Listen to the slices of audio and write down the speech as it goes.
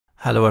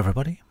Hello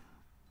everybody,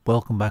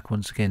 welcome back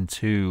once again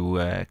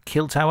to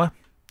Killtower.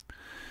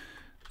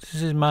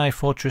 This is my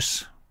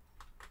fortress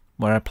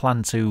where I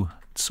plan to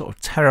sort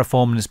of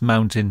terraform this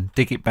mountain,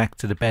 dig it back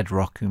to the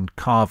bedrock and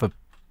carve a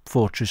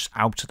fortress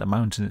out of the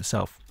mountain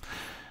itself.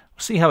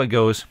 We'll see how it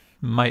goes.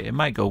 It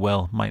might go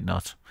well, might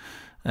not.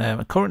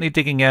 I'm currently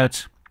digging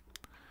out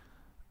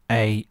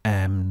a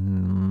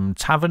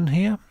tavern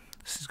here.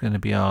 This is going to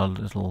be our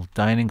little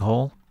dining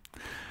hall.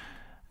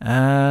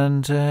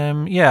 And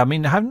yeah, I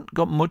mean, I haven't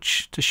got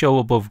much to show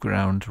above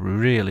ground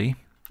really.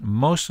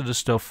 Most of the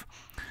stuff,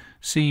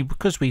 see,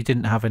 because we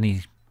didn't have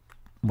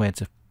anywhere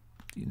to,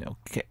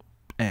 get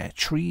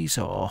trees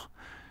or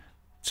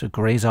to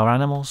graze our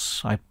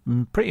animals, I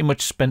pretty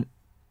much spent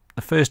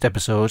the first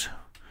episode.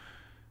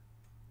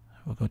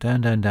 We'll go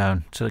down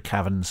to the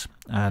caverns,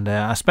 and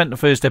I spent the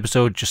first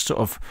episode just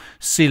sort of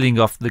sealing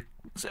off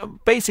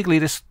basically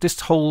this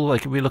whole,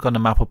 like if we look on the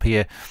map up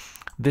here,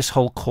 this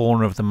whole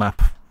corner of the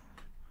map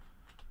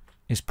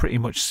is pretty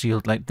much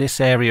sealed. Like this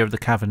area of the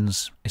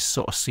caverns is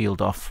sort of sealed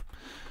off.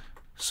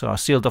 So I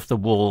sealed off the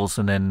walls,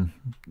 and then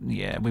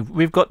yeah,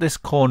 we've got this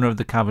corner of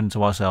the cavern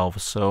to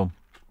ourselves. So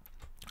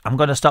I'm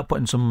going to start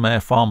putting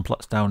some farm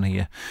plots down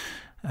here,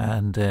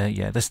 and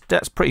yeah,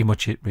 that's pretty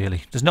much it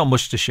really. There's not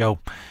much to show.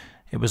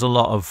 It was a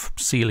lot of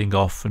sealing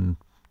off and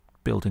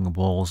building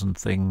walls and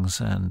things,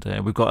 and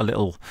we've got a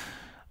little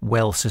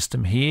well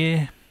system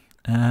here.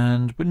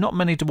 But not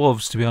many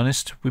dwarves, to be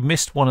honest. We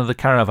missed one of the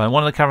caravan.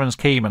 One of the caravans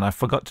came and I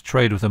forgot to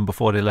trade with them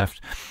before they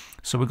left.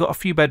 So we've got a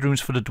few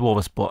bedrooms for the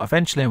dwarves, but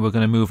eventually we're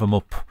going to move them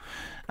up.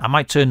 I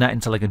might turn that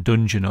into like a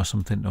dungeon or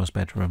something, those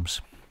bedrooms.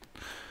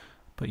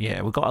 But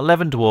yeah, we've got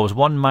 11 dwarves.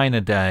 One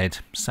miner died,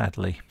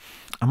 sadly.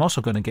 I'm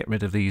also going to get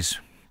rid of these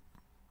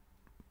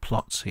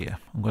plots here.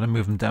 I'm going to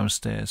move them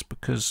downstairs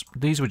because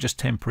these were just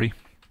temporary.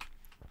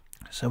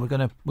 So we're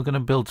going to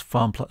build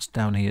farm plots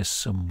down here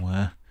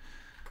somewhere.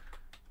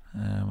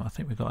 I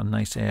think we've got a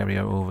nice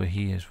area over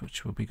here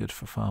which will be good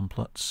for farm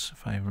plots,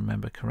 if I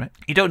remember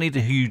correct. You don't need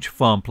a huge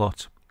farm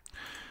plot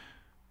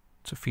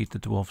to feed the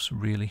dwarves,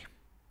 really.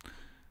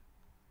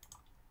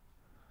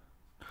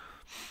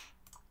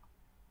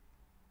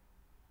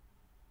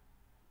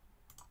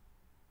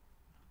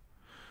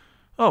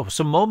 Oh,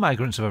 some more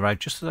migrants have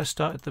arrived just as I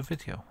started the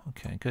video.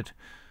 Okay, good.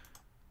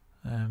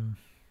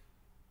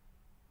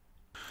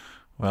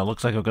 Well,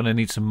 looks like I'm going to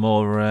need some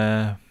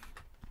more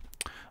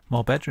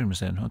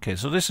bedrooms then. Okay,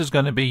 so this is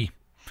going to be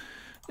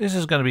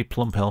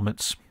plump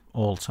helmets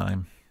all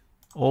time.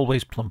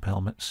 Always plump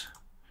helmets.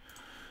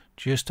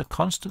 Just a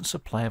constant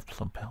supply of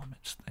plump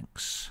helmets.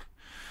 Thanks.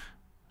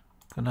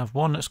 Gonna have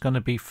one that's going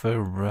to be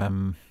for I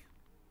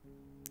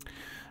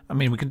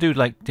mean, we can do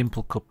like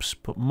dimple cups,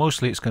 but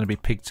mostly it's going to be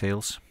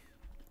pigtails.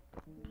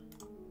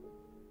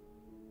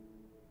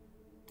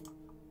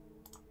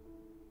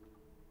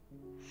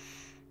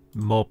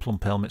 More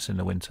plump helmets in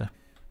the winter.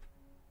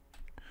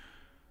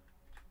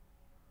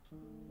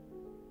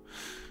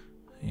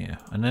 Yeah,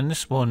 and then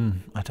this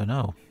one, I don't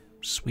know,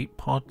 sweet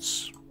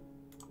pods.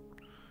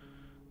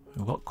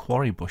 We've got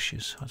quarry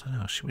bushes. I don't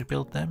know, should we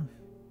build them?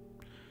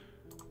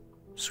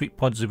 Sweet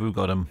pods if we've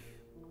got them.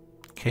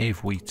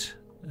 Cave wheat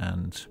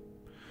and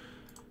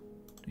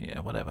yeah,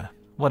 whatever.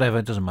 Whatever,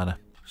 it doesn't matter.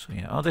 So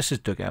yeah, oh, this is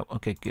dug out.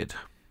 Okay, good.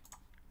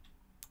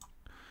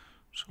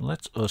 So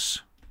let us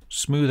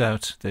smooth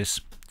out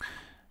this,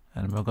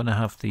 and we're going to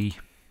have the...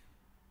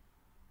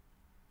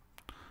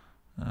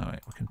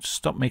 Alright, we can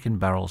stop making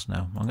barrels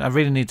now. I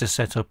really need to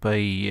set up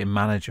a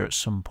manager at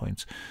some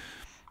point.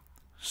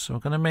 So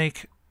we're going to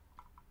make...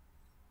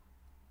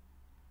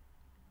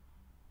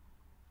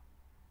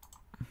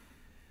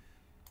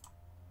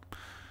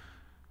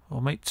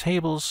 We'll make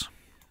tables.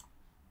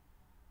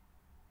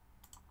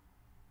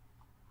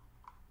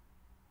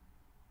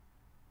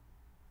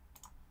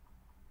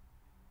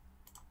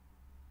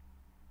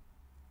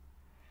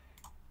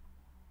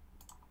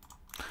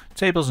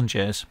 Tables and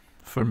chairs.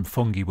 From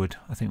fungi wood.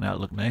 I think that'll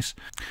look nice.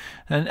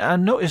 And I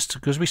noticed,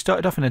 because we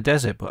started off in a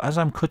desert, but as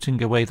I'm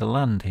cutting away the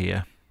land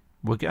here,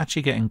 we're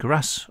actually getting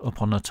grass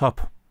up on the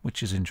top,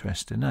 which is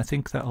interesting. I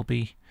think that'll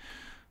be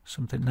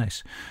something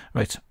nice.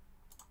 Right,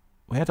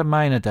 we had a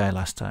miner die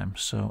last time,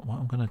 so what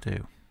I'm going to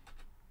do,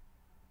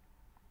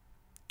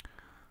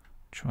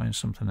 trying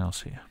something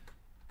else here.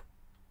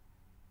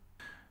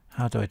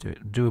 How do I do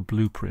it? Do a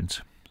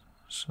blueprint.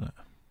 So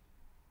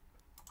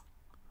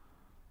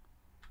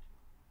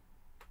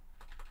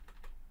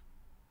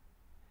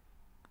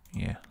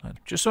yeah,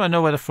 just so I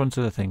know where the front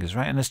of the thing is,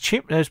 right? And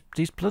there's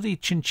these bloody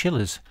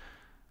chinchillas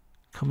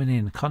coming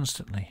in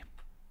constantly.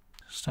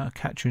 Start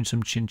capturing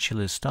some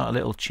chinchillas. Start a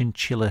little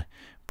chinchilla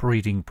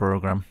breeding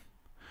program.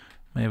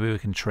 Maybe we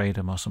can trade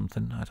them or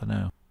something. I don't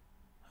know.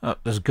 Oh,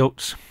 there's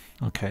goats.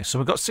 Okay, so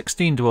we've got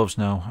 16 dwarves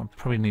now. I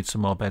probably need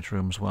some more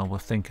bedrooms while we're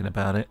thinking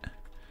about it.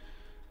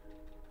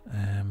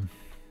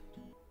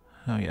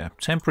 Oh yeah,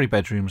 temporary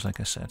bedrooms,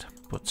 like I said,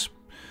 but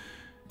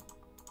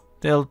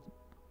they'll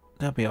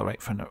be all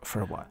right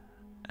for a while.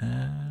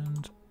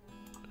 And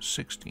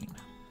 16.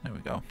 There we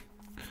go.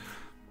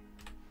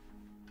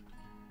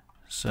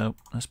 So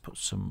let's put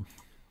some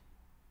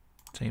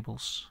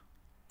tables.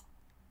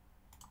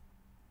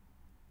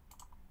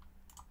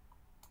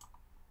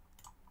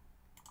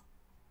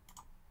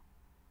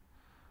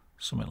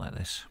 Something like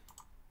this.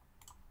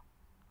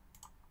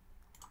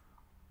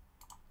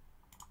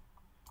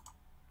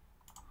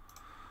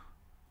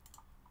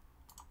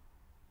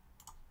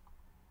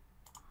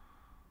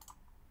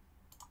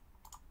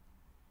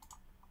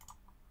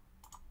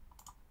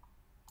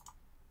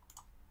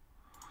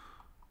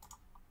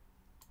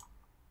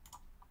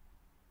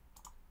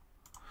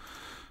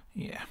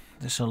 Yeah,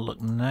 this will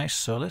look nice.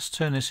 So let's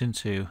turn this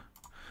into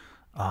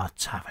our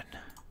tavern.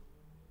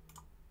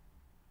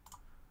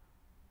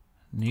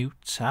 New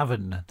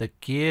tavern, the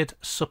Geared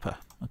Supper.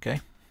 Okay.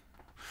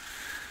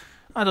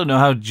 I don't know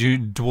how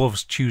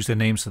dwarves choose their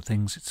names for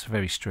things. It's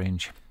very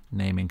strange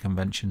naming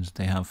conventions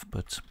they have,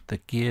 but the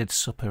Geared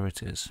Supper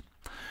it is.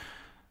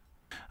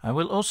 I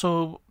will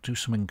also do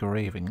some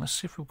engraving. Let's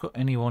see if we've got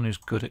anyone who's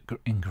good at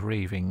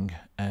engraving.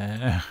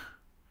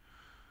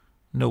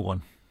 No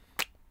one.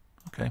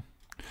 Okay.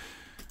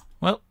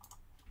 Well,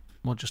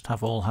 we'll just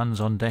have all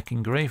hands on deck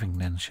engraving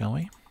then, shall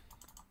we?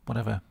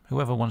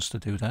 Whoever wants to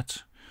do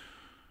that.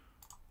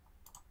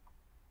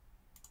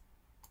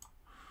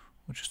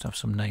 We'll just have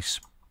some nice,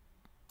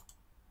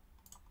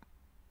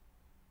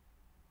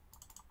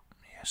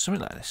 yeah,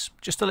 something like this.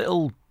 Just a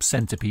little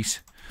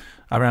centerpiece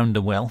around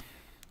the well,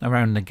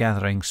 around the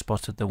gathering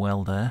spot at the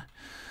well there.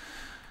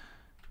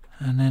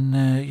 And then,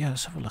 yeah,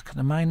 let's have a look at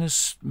the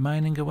miners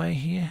mining away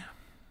here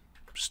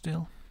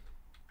still.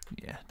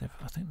 Yeah,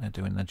 I think they're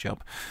doing their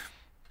job.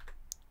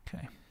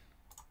 Okay.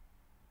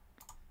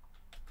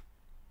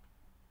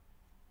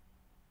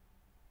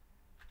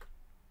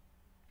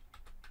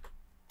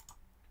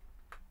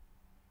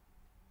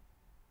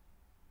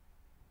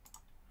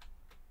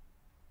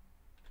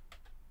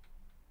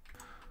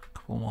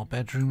 Couple more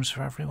bedrooms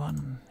for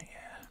everyone.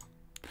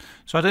 Yeah.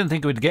 So I don't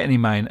think we'd get any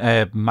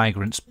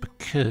migrants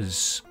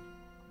because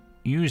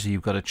usually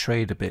you've got to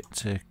trade a bit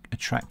to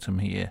attract them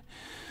here.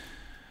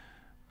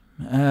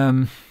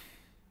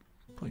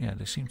 But yeah,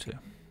 they seem to.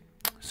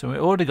 So we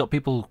already got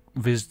people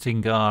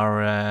visiting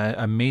our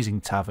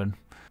amazing tavern.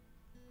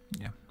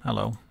 Yeah,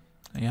 hello.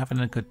 Are you having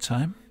a good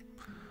time?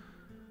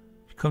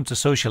 You come to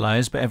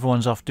socialise, but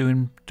everyone's off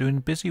doing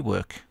busy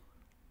work.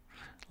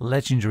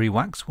 Legendary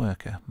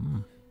waxworker.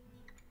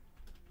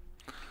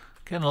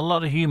 Getting a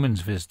lot of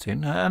humans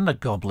visiting, and a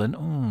goblin.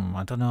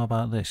 I don't know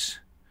about this.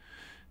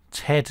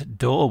 Ted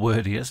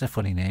Doorworthy. That's a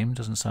funny name.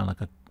 Doesn't sound like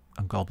a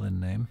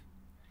goblin name.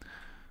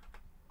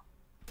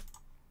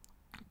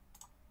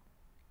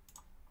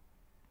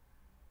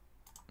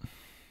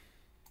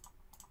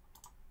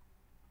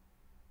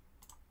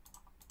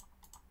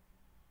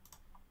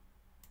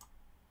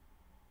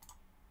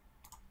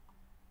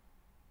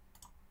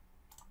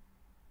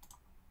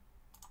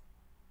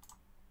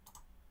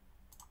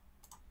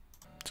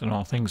 And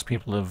all things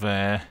people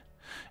have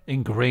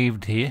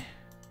engraved here.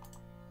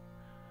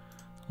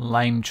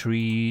 Lime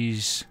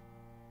trees.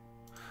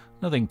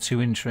 Nothing too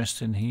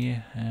interesting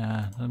here.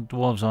 The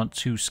dwarves aren't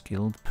too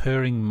skilled.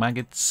 Purring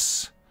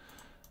maggots.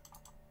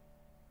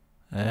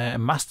 A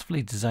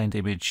masterfully designed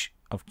image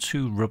of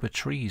 2 rubber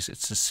trees.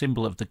 It's a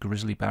symbol of the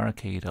Grizzly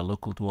Barricade, a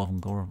local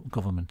dwarven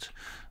government.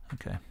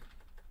 Okay.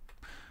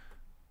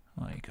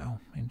 There you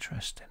go.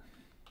 Interesting.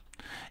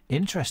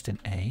 Interesting,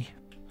 eh?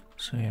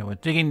 So yeah, we're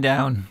digging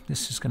down.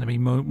 This is going to be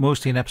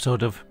mostly an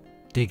episode of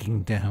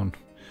digging down.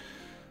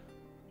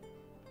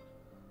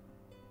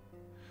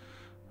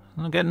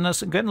 I'm getting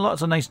lots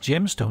of nice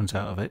gemstones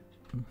out of it.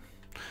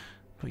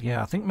 But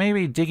yeah, I think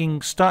maybe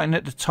starting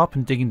at the top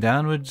and digging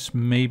downwards,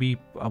 maybe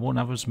I won't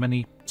have as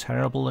many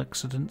terrible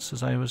accidents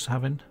as I was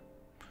having.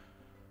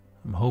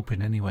 I'm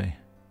hoping anyway.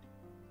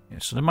 Yeah,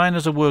 so the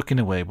miners are working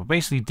away. We're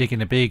basically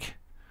digging a big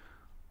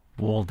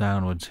wall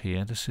downwards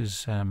here. This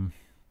is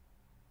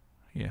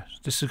yeah,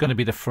 this is going to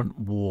be the front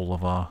wall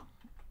of our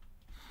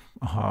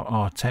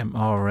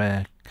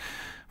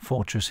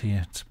fortress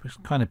here. It's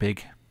kind of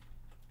big.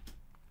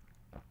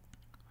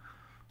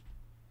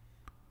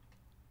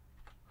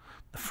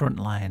 The front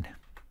line.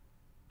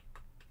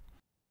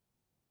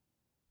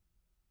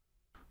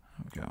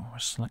 There we go. We'll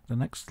select the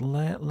next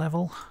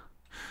level.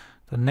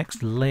 The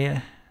next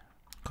layer.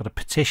 Got a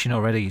petition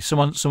already.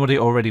 Somebody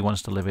already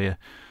wants to live here.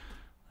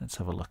 Let's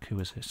have a look. Who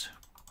is it?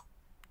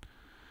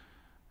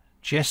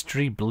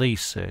 Jestry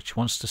Blaze Search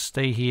wants to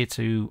stay here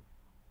to...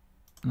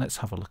 Let's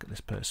have a look at this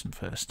person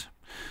first.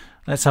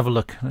 Let's have a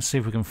look. Let's see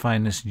if we can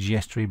find this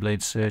Jestry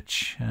Blade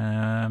Search.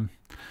 Oh,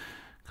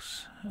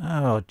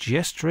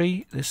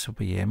 Jestry. This will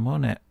be him,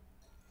 won't it?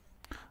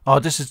 Oh,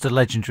 this is the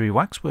legendary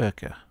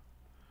waxworker.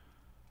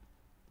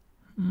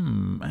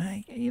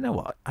 You know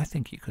what? I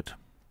think you could.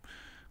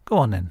 Go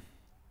on then.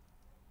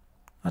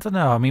 I don't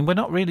know. I mean, we're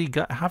not really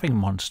having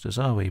monsters,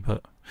 are we?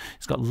 But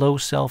he's got low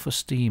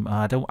self-esteem.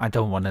 I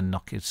don't want to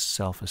knock his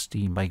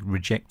self-esteem by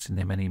rejecting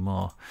him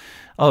anymore.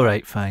 All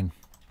right, fine.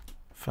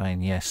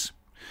 Fine, yes.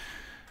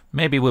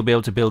 Maybe we'll be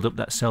able to build up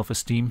that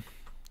self-esteem.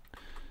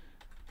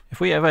 If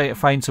we ever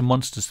find some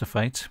monsters to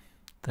fight,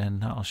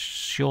 then that'll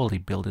surely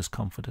build his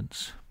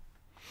confidence.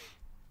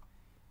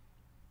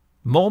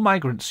 More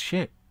migrants,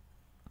 shit.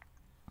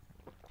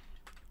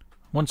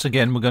 Once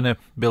again, we're going to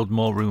build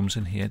more rooms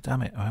in here.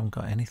 Damn it, I haven't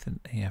got anything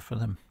here for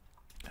them.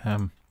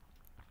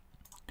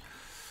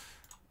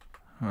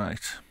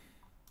 Right.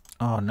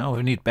 Oh no,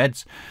 we need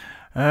beds.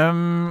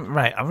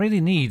 Right, I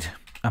really need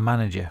a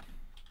manager.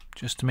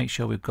 Just to make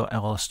sure we've got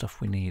all the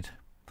stuff we need.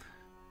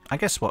 I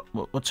guess what?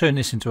 We'll turn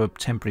this into a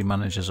temporary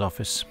manager's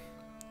office.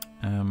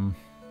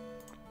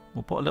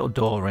 We'll put a little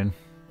door in.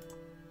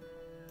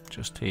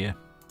 Just here.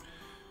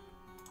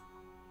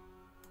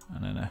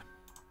 And then a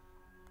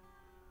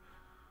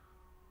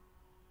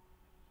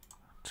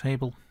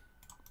table.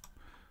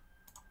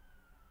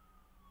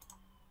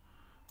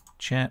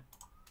 Chair.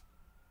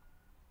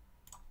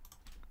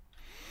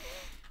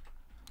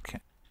 Okay.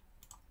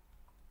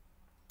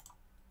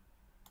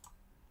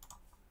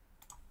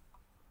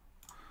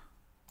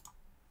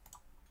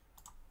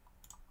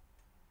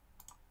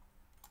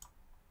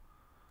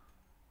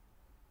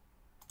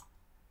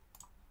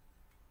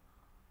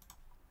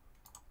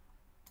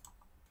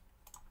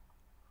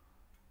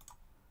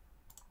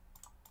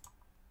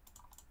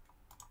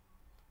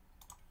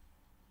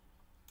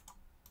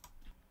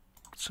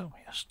 So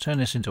yes, turn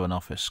this into an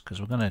office because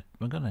we're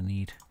gonna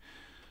need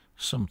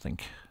something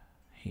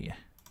here,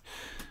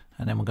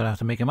 and then we're gonna have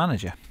to make a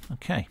manager.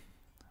 Okay,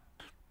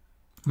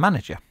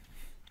 manager.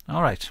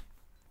 All right.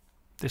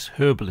 This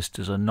herbalist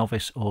is a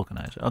novice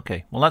organizer.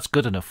 Okay, well that's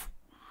good enough.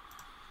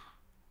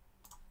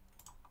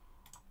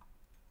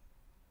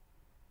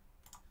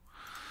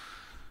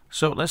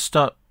 So let's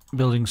start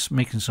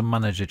making some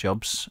manager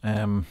jobs.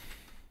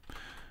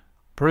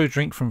 Brew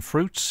drink from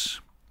fruits.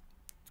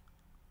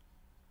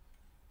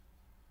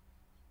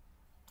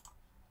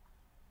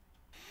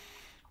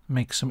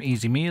 Make some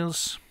easy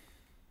meals.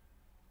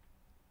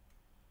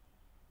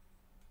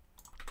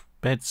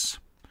 Beds.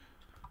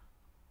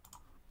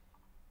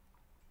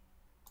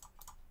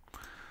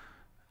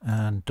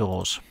 And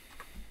doors.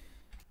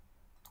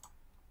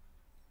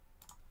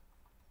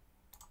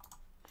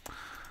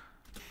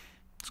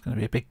 It's going to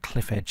be a big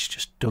cliff edge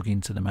just dug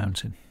into the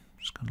mountain.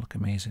 It's going to look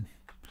amazing.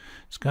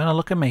 It's going to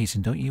look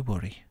amazing, don't you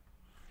worry.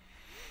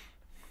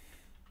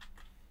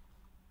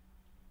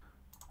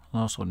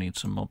 We'll also need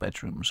some more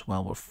bedrooms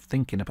while we're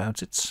thinking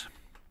about it.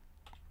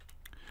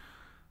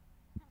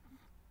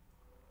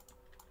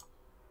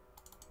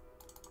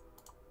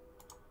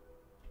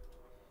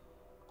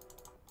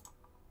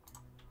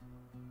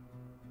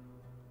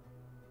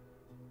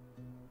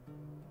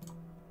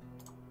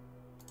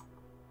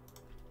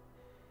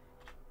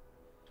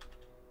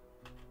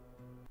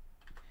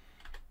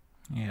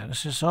 Yeah,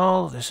 this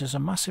is a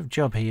massive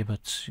job here,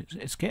 but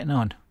it's getting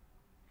on.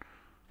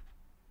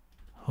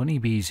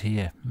 Honeybees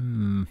here.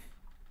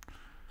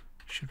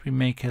 Should we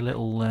make a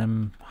little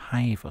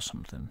hive or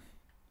something?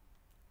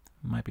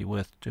 Might be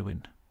worth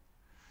doing.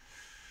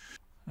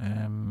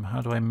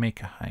 How do I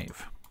make a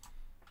hive?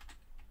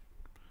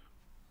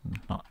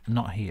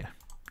 Not here.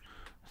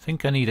 I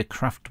think I need a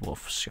craft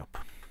dwarf shop.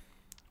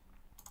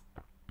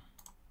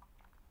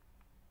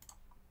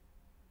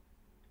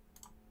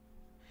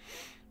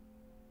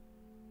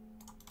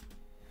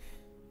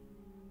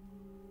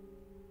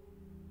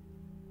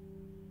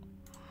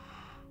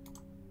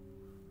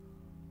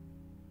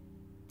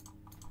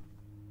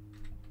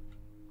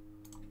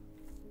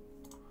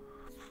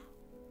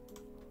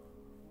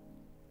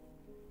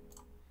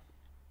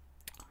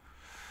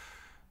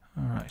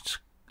 Alright,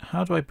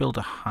 how do I build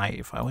a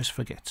hive? I always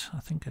forget.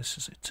 I think this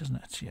is it, isn't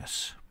it?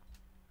 Yes.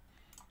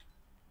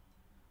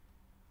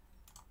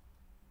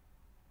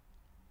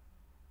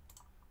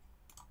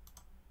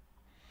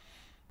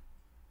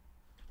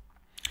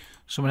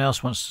 Someone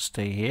else wants to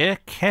stay here.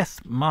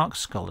 Keth Mark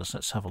Scholars.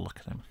 Let's have a look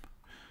at him.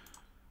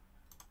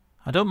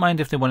 I don't mind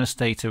if they want to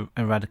stay to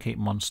eradicate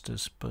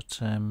monsters, but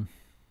let's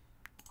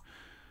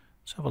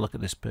have a look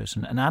at this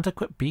person. An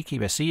adequate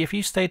beekeeper. See, if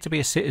you stayed to be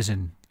a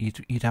citizen,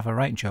 you'd have a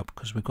right job,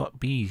 because we've got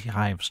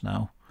beehives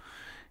now.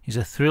 He's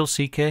a thrill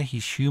seeker.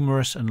 He's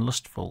humorous and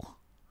lustful.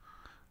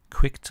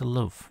 Quick to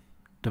love.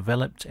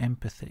 Developed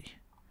empathy.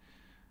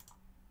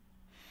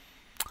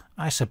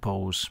 I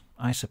suppose.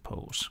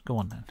 Go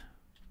on then.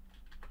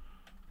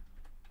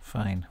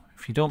 Fine.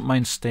 If you don't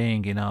mind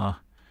staying in our...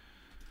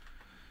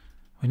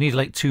 We need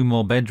like 2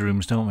 more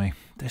bedrooms, don't we?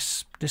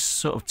 This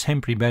sort of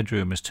temporary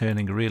bedroom is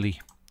turning really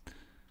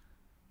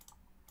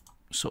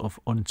sort of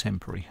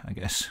untemporary, I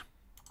guess.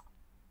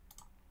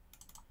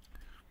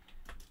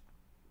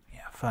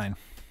 Yeah, fine.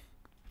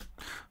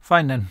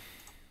 Fine then.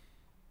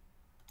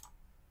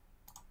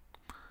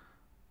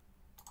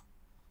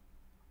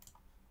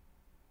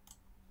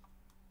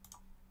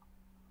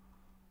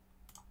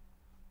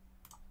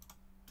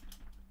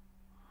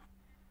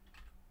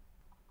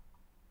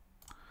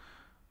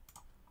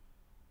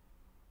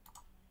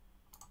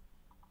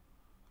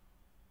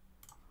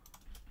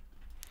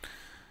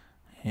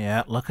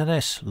 Yeah, look at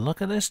this.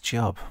 Look at this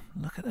job.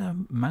 Look at the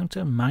amount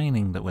of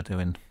mining that we're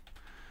doing.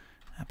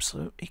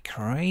 Absolutely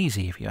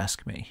crazy, if you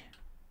ask me.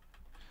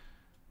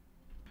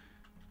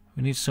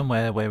 We need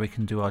somewhere where we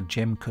can do our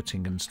gem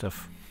cutting and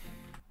stuff.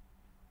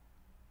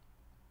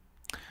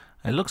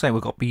 It looks like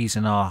we've got bees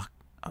in our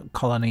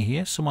colony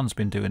here. Someone's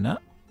been doing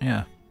that.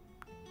 Yeah.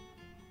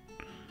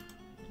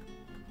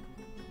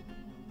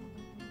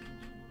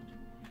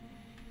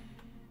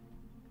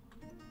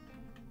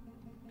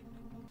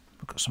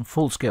 We've got some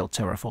full-scale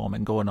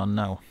terraforming going on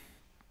now.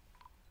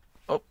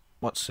 Oh,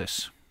 what's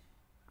this?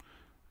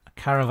 A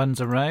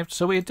caravan's arrived.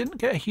 So we didn't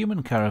get a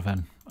human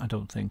caravan, I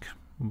don't think.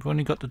 We've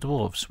only got the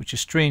dwarves, which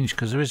is strange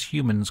because there is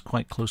humans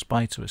quite close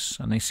by to us,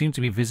 and they seem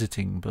to be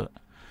visiting, but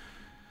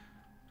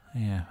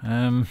yeah.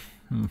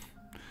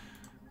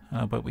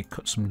 How about we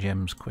cut some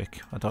gems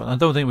quick? I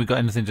don't think we've got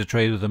anything to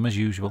trade with them as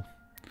usual.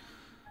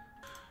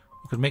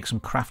 We could make some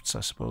crafts,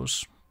 I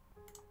suppose.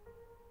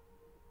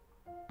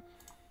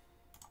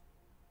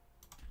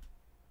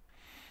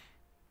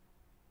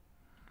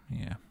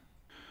 Yeah.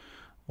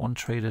 One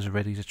trader's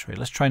ready to trade.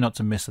 Let's try not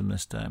to miss them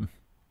this time.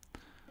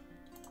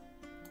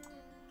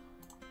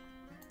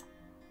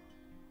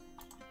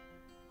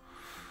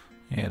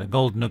 Yeah, the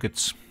gold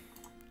nuggets.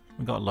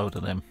 We got a load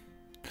of them.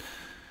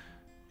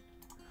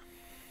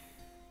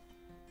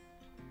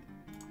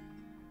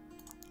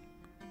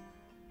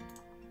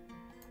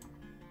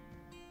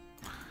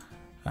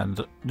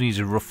 And these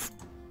are rough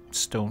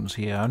stones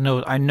here.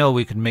 I know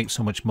we could make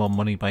so much more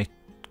money by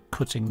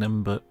cutting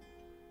them, but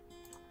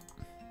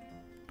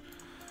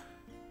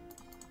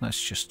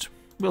let's just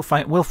we'll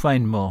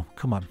find more.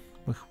 Come on,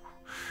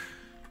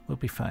 we'll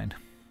be fine.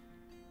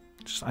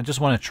 I just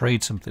want to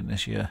trade something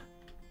this year.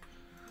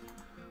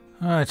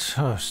 All right,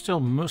 still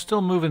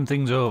moving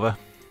things over.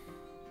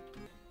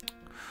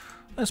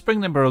 Let's bring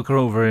the broker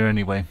over here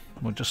anyway.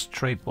 We'll just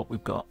trade what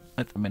we've got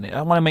at the minute.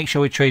 I want to make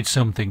sure we trade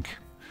something.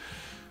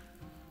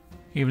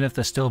 Even if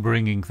they're still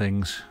bringing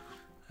things.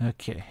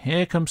 Okay,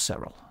 here comes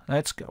Cyril.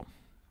 Let's go.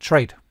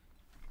 Trade.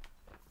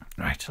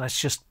 Right, let's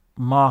just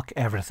mark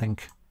everything.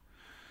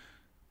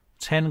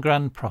 10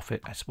 grand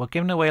profit. We're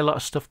giving away a lot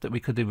of stuff that we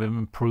could have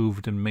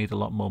improved and made a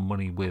lot more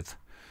money with.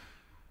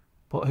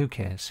 But who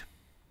cares?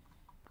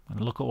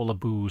 And look at all the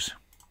booze.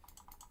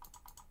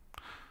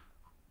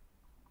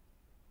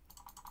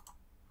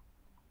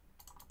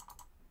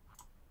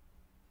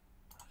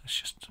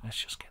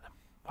 Let's just get them.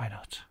 Why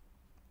not?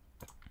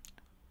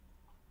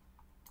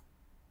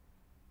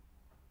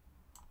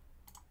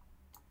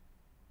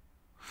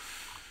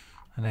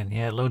 And then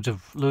yeah, loads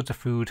of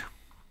food,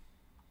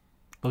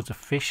 loads of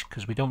fish,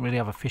 because we don't really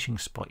have a fishing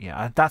spot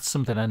yet. That's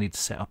something I need to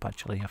set up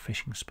actually, a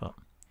fishing spot.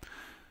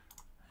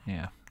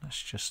 Yeah, let's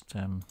just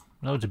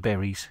loads of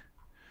berries,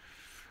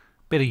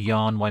 bit of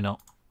yarn, why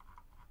not?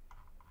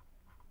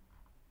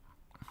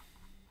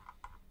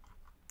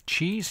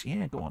 Cheese,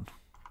 yeah, go on.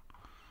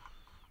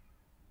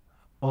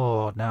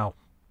 Oh, now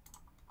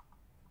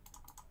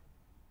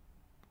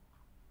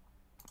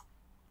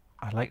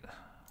I like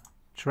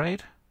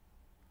trade.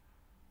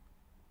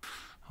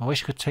 I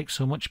wish I could take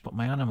so much, but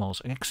my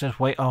animals. Excess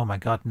weight. Oh my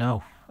god,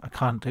 no. I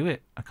can't do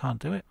it. I can't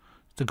do it.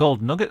 The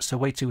gold nuggets are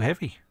way too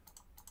heavy.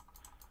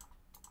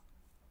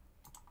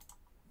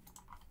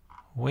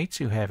 Way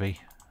too heavy.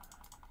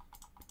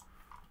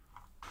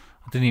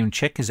 I didn't even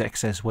check his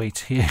excess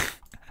weight here.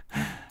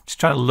 Just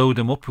trying to load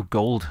him up with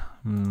gold.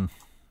 No,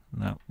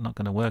 not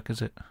going to work,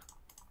 is it?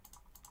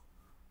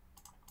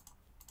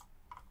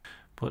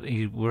 But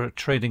we're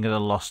trading at a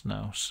loss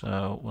now,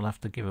 so we'll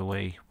have to give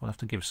away. We'll have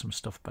to give some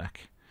stuff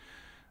back.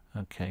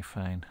 Okay,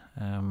 fine.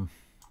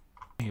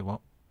 Here,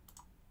 what?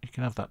 You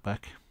can have that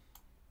back.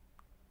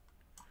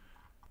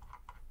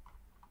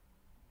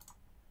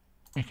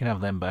 You can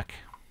have them back.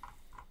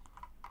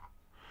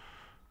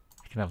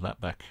 You can have that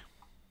back.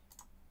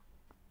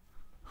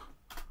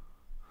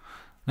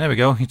 There we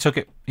go. He took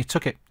it. He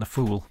took it. The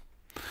fool.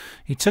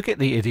 He took it.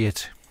 The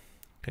idiot.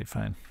 Okay,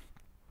 fine.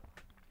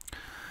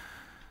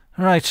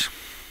 Right.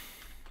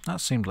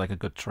 That seemed like a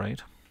good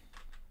trade.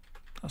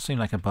 That seemed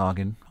like a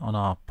bargain on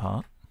our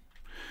part.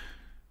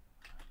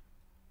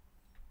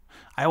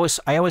 I always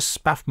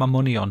spaff my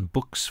money on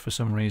books for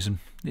some reason.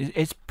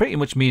 It's pretty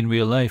much me in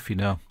real life, you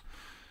know.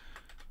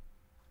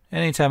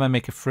 Anytime I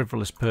make a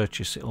frivolous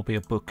purchase, it'll be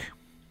a book.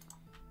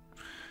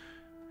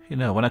 You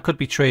know, when I could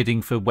be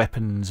trading for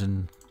weapons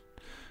and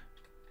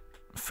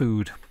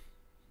food,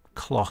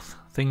 cloth,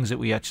 things that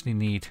we actually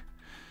need.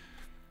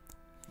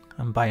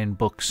 I'm buying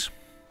books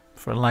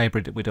for a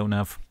library that we don't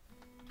have.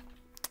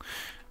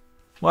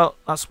 Well,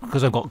 that's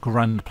because I've got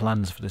grand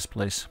plans for this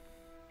place.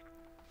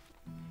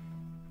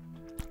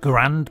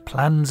 Grand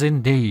plans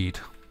indeed.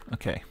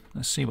 Okay,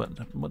 let's see what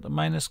the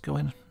miners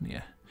going.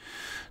 Yeah,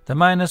 the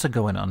miners are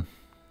going on.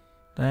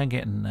 They're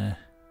getting there.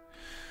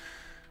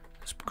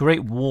 There's a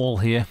great wall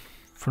here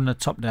from the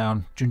top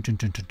down.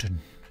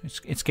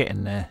 It's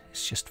getting there.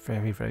 It's just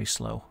very, very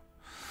slow.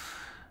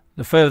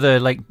 The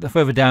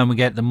further down we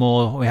get, the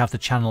more we have to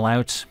channel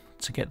out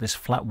to get this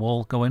flat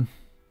wall going.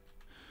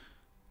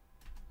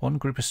 One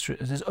group of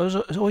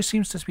it always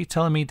seems to be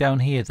telling me down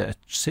here that a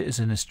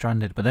citizen is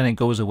stranded, but then it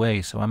goes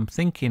away. So I'm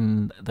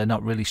thinking they're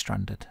not really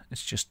stranded.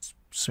 It's just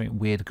something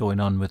weird going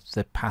on with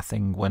the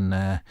pathing when,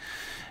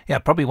 yeah,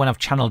 probably when I've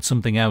channeled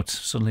something out,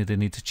 suddenly they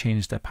need to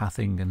change their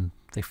pathing and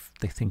they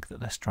think that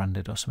they're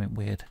stranded or something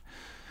weird.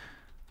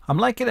 I'm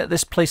liking it.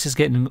 This place is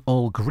getting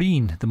all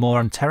green the more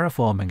I'm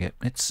terraforming it.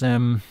 It's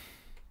yeah,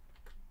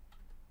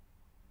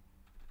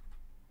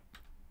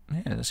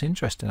 that's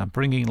interesting. I'm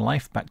bringing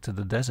life back to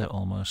the desert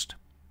almost.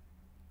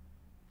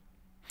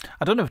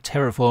 I don't know if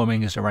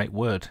terraforming is the right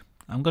word.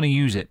 I'm going to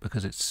use it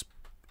because it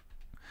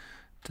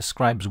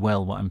describes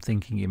well what I'm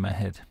thinking in my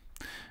head.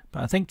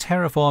 But I think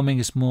terraforming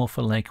is more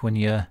for like when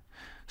you're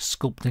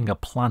sculpting a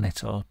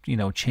planet, or you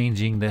know,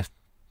 changing the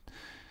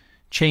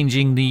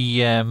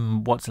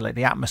what's it, like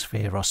the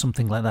atmosphere or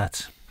something like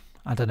that.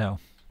 I don't know.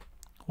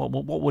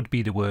 What would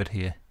be the word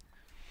here?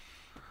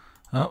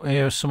 Oh,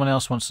 here someone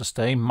else wants to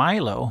stay.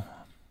 Milo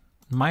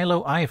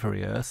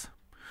Ivory Earth.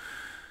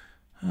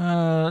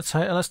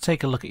 Let's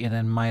take a look at you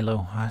then,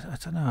 Milo. I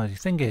don't know. The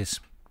thing is,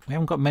 we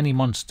haven't got many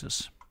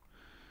monsters.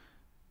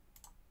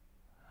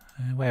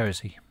 Where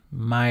is he?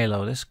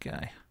 Milo, this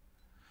guy.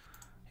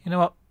 You know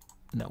what?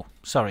 No,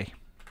 sorry,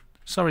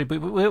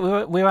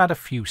 but we had a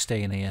few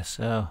staying here,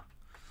 so.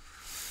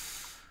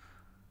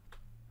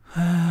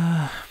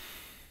 I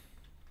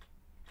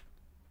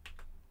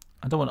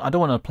don't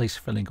want a place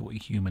filling up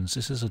with humans.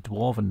 This is a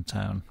dwarven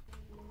town.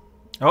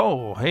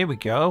 Oh, here we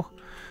go.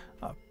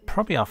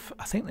 Probably I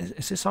think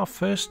is this our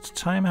first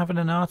time having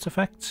an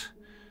artifact?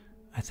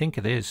 I think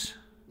it is.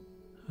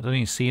 I don't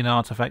even see an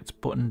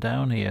artifact button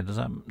down here. Does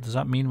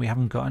that mean we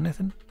haven't got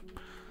anything?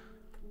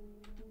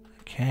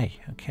 Okay.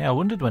 I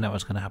wondered when that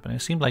was going to happen.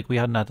 It seemed like we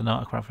hadn't had an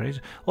artifact for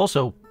ages.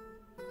 Also,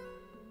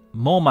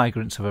 more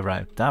migrants have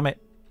arrived. Damn it.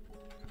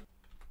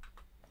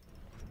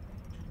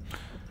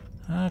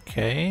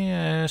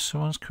 Okay,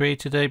 someone's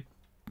created a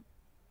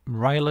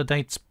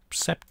Rhyolite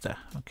scepter.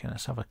 Okay,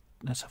 let's have a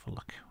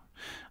look.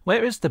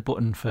 Where is the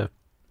button for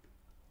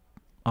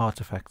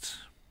artifacts?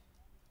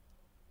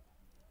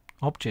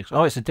 Objects.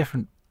 Oh, it's a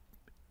different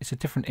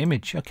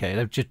image. Okay,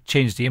 they've just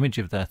changed the image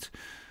of that.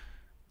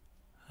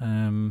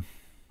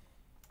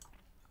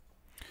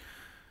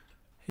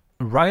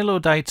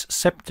 Rhyolite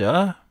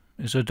scepter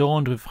is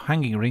adorned with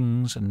hanging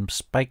rings and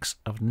spikes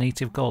of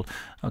native gold.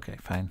 Okay,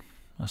 fine.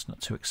 That's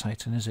not too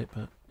exciting, is it?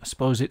 But I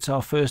suppose it's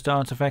our first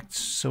artifact,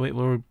 so it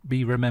will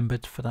be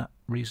remembered for that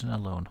reason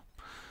alone.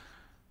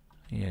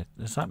 Yeah,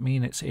 does that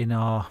mean it's in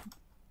our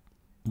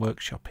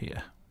workshop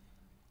here?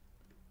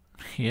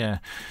 Yeah,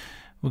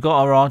 we've got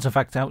our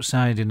artifact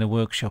outside in the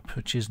workshop,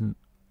 which isn't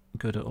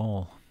good at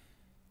all.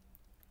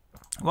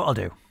 What I'll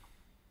do,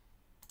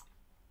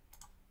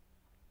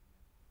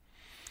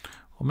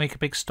 we'll make a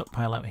big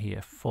stockpile out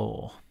here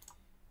for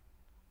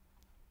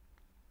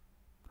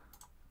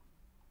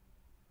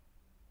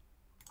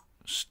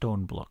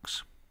stone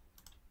blocks.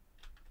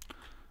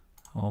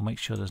 I'll make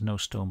sure there's no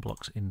stone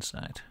blocks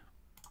inside.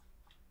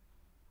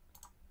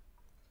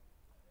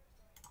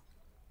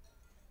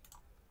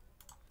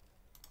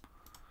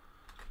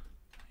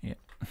 Yeah.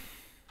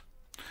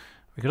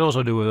 We could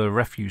also do a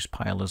refuse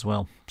pile as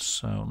well.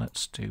 So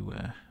let's do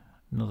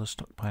another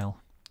stockpile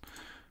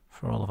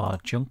for all of our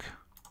junk.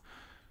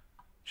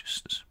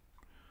 Just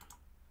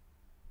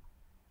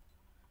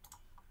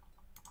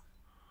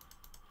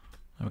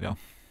there we go.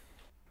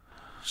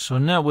 So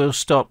now we'll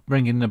stop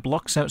bringing the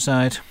blocks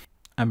outside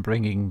and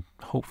bringing,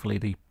 hopefully,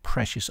 the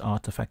precious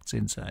artifacts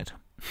inside.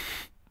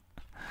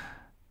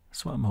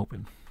 That's what I'm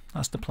hoping.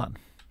 That's the plan.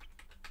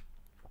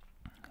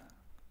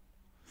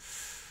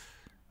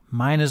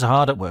 Miners are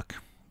hard at work.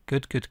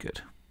 Good.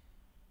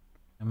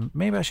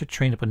 Maybe I should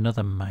train up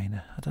another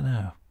miner. I don't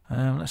know.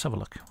 Let's have a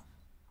look.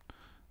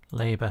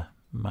 Labour,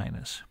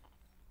 miners.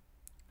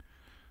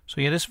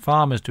 So yeah, this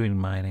farmer's doing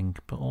mining,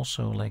 but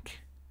also like...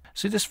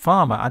 See, this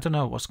farmer, I don't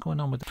know what's going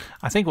on with it.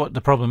 I think what the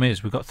problem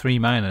is, we've got 3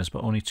 miners,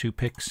 but only 2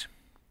 picks.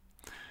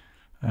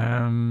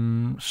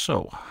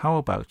 So, how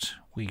about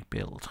we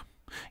build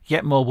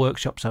yet more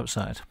workshops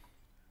outside?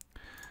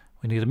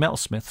 We need a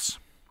metalsmiths.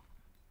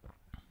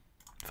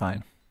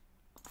 Fine.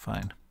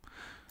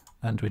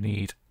 And we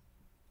need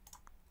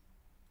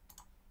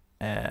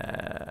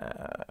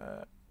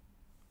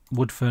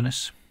wood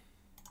furnace.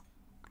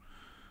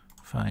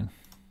 Fine.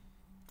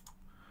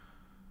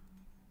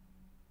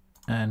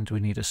 And we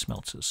need a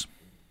smelters.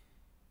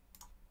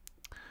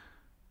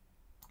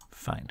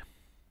 Fine.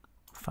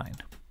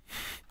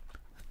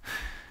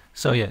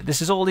 So yeah,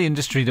 this is all the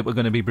industry that we're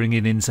going to be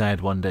bringing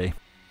inside one day.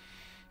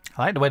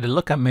 I like the way they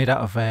look. I'm made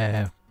out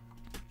of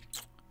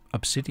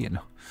obsidian.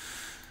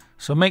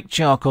 So make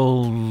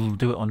charcoal,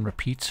 do it on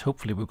repeat.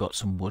 Hopefully we've got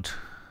some wood.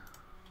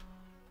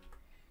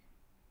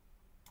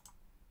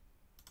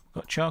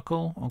 Got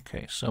charcoal?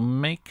 Okay, so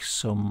make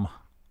some...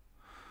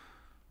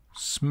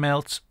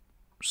 Smelt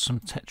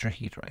some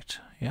tetrahedrite,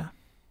 yeah?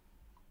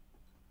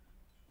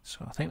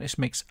 So I think this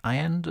makes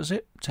iron, does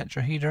it?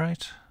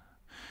 Tetrahedrite?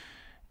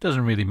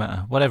 Doesn't really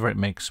matter. Whatever it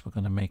makes, we're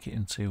going to make it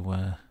into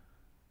a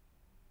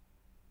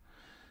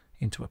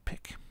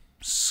pick.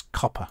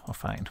 Copper, oh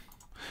fine.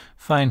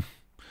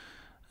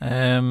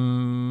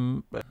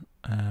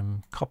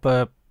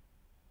 Copper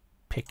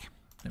pick.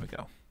 There we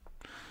go.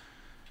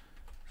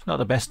 It's not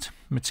the best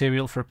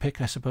material for a pick,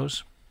 I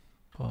suppose,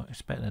 but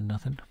it's better than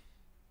nothing.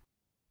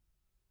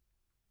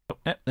 Oh,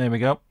 yeah, there we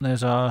go.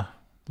 There's our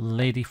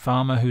lady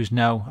farmer who's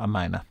now a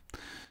miner.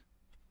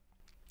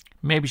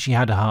 Maybe she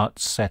had her heart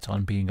set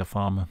on being a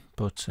farmer,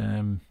 but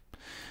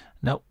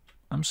no,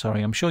 I'm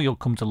sorry. I'm sure you'll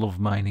come to love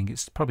mining.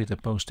 It's probably the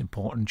most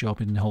important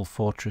job in the whole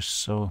fortress,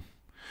 so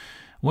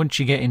once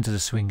you get into the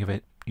swing of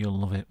it, you'll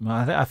love it.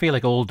 I feel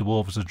like all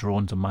dwarves are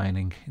drawn to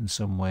mining in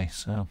some way,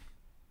 so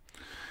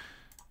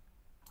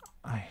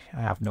I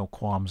have no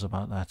qualms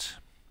about that.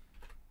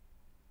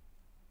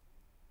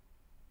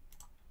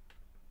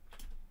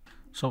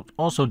 So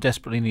also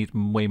desperately need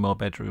way more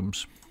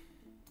bedrooms.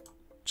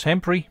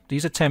 Temporary.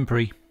 These are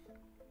temporary.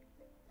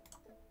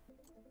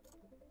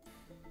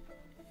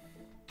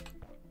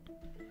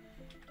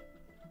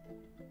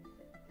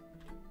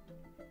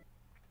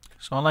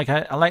 So I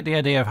like the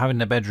idea of having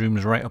the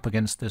bedrooms right up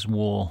against this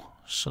wall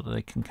so that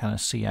they can kind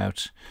of see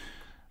out.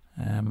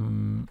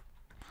 Let's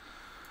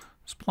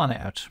plan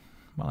it out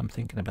while I'm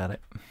thinking about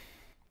it.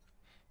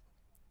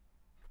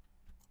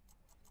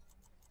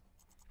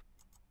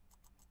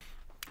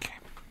 Okay.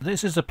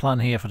 This is the plan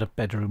here for the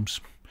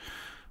bedrooms.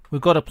 We've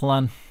got a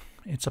plan.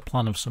 It's a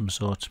plan of some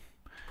sort.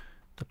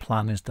 The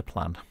plan is the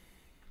plan.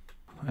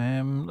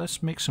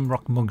 Let's make some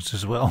rock mugs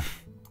as well.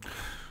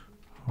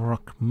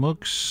 Rock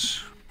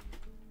mugs.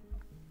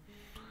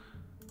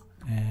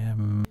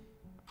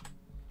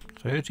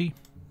 30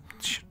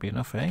 should be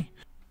enough, eh?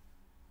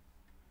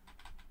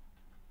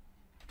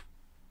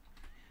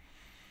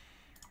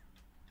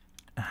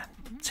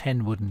 And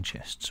 10 wooden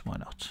chests, why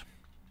not?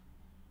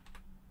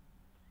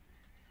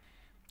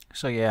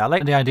 So yeah, I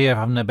like the idea of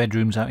having the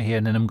bedrooms out here,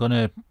 and then I'm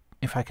gonna,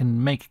 if I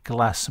can make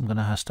glass, I'm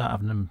gonna start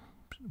having them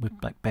with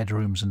like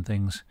bedrooms and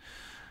things.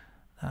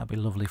 That'd be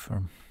lovely for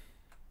them.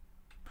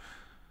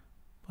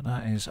 But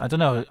that is, I don't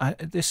know,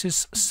 this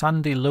is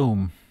sandy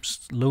loam,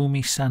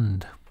 loamy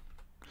sand.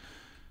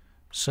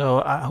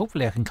 So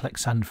hopefully I can collect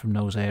sand from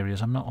those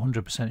areas. I'm not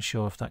 100%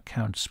 sure if that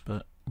counts,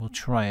 but we'll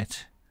try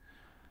it.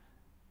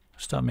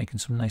 Start making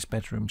some nice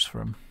bedrooms for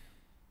them.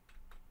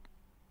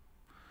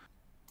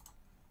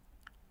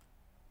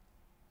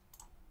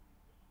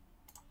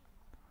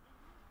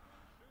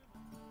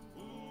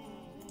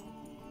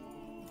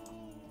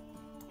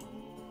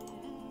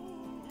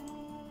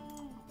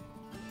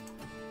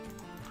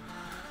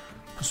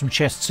 Put some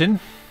chests in.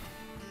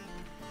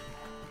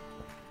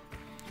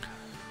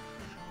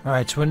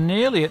 Right, we're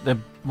nearly at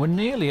the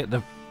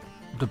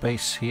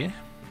base here.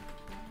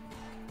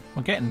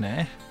 We're getting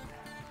there.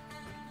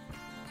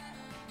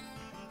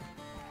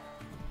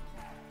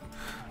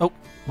 Oh,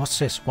 what's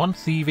this? One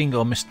thieving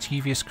or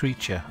mischievous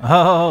creature.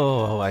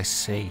 Oh, I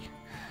see.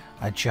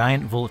 A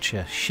giant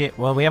vulture. Shit.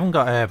 Well, we haven't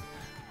got a.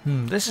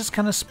 This is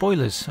kind of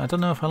spoilers. I don't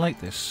know if I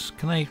like this.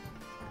 Can I?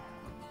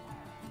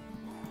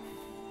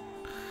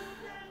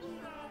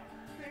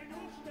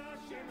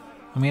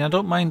 I mean, I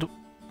don't mind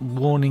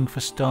warning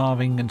for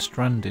starving and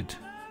stranded,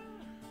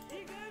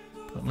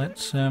 but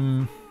let's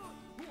turn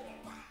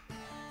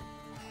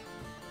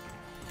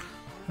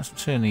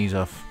these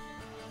off.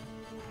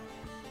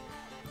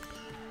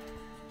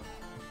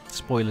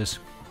 Spoilers.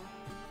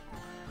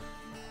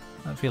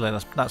 I feel like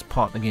that's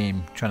part of the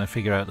game, trying to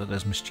figure out that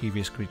there's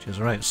mischievous creatures.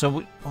 Right,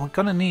 so we're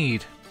gonna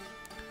need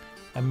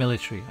a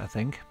military, I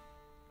think.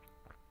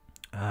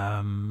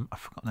 I've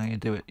forgotten how you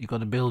do it. You've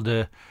got to build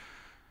a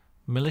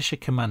militia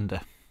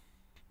commander.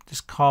 This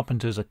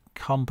carpenter is a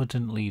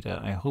competent leader.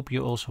 I hope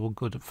you're also a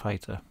good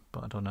fighter,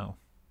 but I don't know.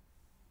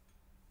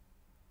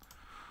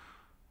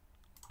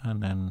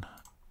 And then,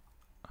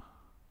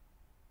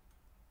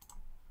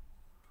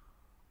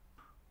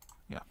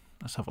 yeah,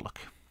 let's have a look.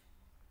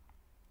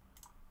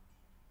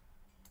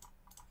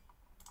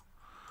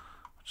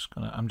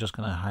 I'm just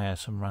gonna hire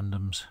some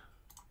randoms.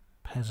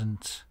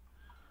 Peasant.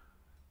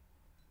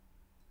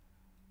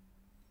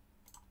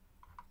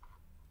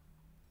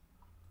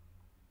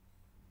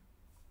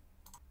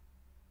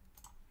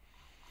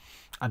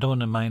 I don't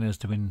want the miners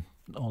doing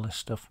all this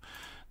stuff.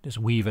 This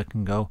weaver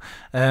can go.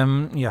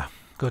 Yeah,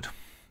 good.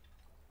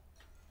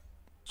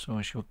 So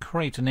I shall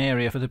create an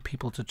area for the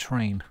people to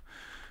train.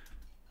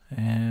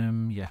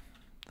 Yeah,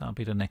 that'll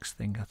be the next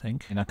thing, I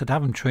think. And I could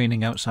have them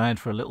training outside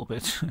for a little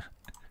bit.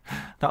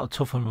 That'll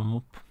toughen them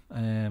up.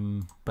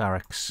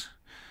 Barracks.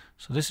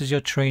 So this is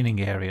your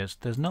training areas.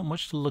 There's not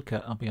much to look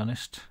at, I'll be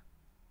honest.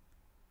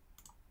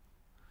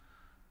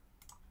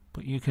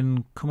 But you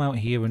can come out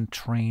here and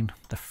train.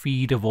 The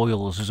Feed of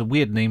Oils is a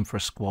weird name for a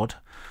squad,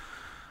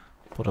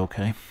 but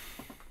okay.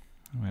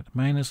 Right, the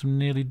miners are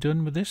nearly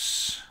done with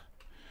this.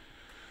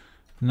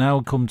 Now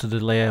we'll come to the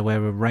layer where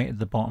we're right at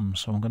the bottom,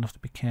 so I'm going to have to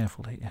be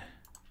careful here.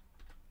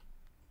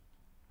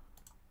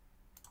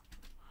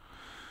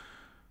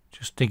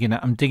 Just digging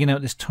out. I'm digging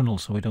out this tunnel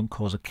so we don't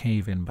cause a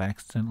cave-in by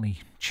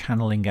accidentally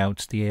channeling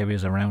out the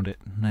areas around it.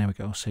 And there we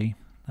go. See,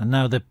 and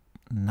now the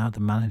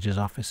manager's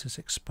office is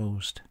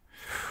exposed.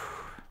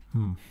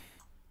 You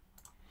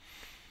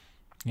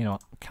know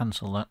what?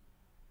 Cancel that.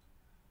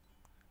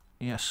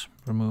 Yes,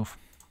 remove.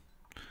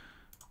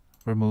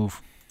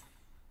 Remove.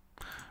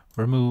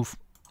 Remove.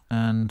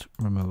 And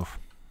remove.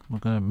 We're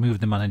going to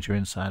move the manager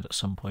inside at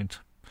some point.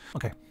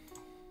 Okay.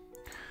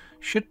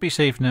 Should be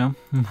safe now.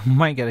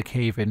 Might get a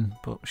cave in,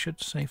 but should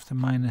safe to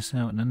mine this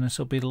out. And then this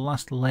will be the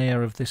last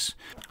layer of this.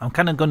 I'm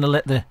kind of going to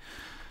let the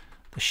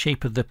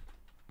shape of the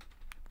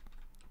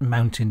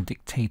mountain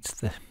dictate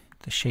the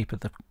shape of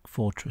the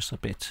fortress a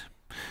bit.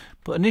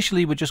 But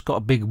initially we just got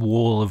a big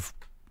wall of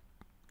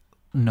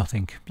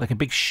nothing, like a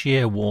big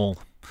sheer wall.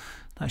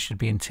 That should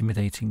be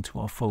intimidating to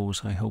our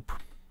foes, I hope.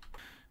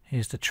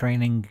 Here's the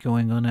training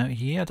going on out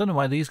here. I don't know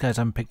why these guys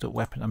haven't picked up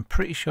weapons. I'm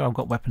pretty sure I've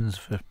got weapons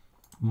for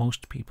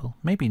most people.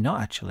 Maybe not,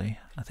 actually.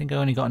 I think I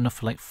only got enough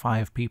for like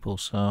 5 people,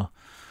 so...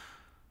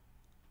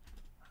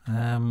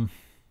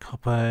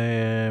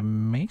 copper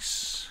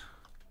mace.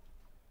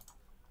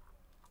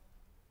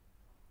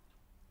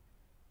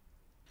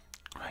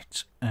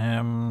 Right.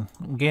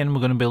 Again, we're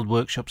going to build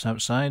workshops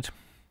outside.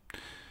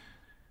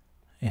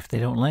 If they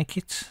don't like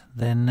it,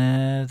 then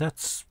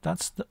that's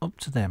up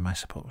to them, I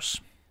suppose.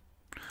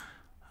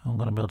 I'm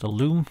going to build a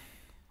loom.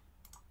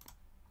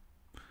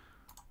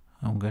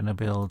 I'm going to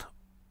build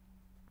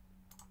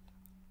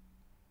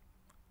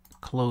a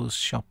clothes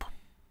shop.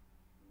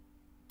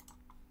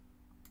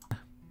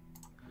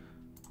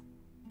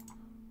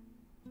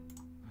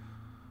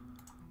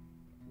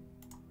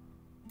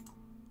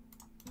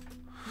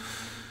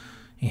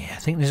 Yeah, I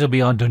think this will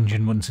be our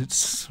dungeon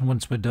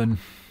once we're done.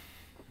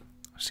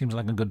 Seems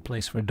like a good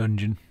place for a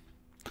dungeon.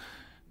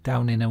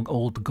 Down in an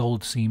old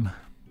gold seam.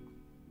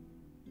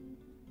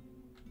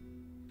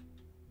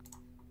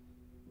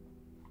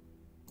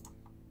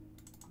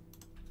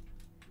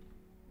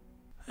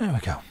 There we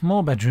go.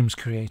 More bedrooms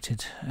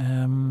created.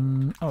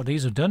 Oh,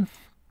 these are done.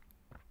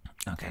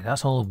 Okay,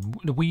 that's all.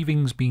 The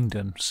weaving's been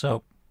done.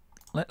 So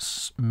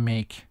let's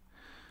make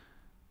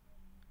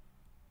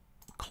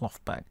cloth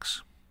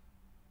bags.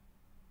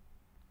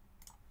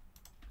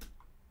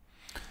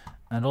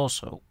 And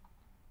also,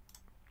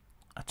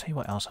 I'll tell you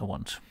what else I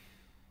want.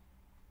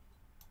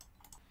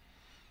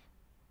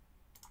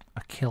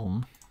 A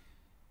kiln.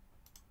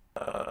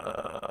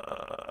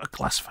 A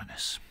glass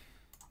furnace.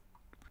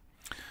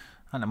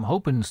 And I'm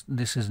hoping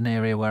this is an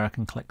area where I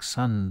can collect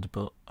sand,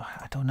 but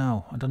I don't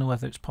know. I don't know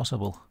whether it's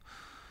possible.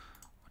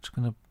 I'm just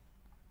going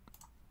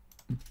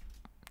to...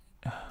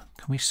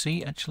 Can we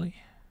see, actually?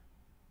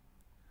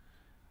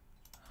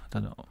 I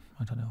don't know.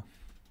 I don't know.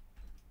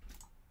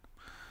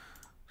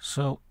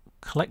 So,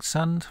 collect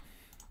sand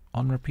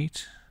on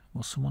repeat.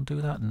 Will someone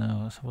do that?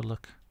 No, let's have a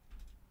look.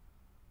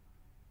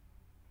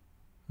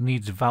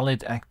 Needs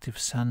valid active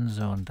sand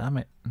zone. Damn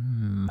it.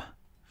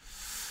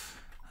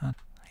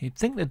 You'd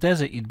think the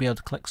desert you'd be able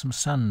to collect some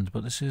sand,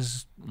 but this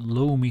is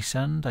loamy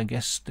sand. I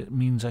guess that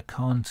means I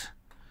can't.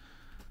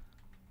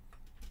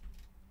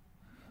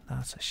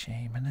 That's a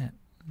shame, isn't it?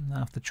 I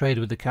have to trade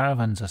with the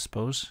caravans, I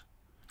suppose.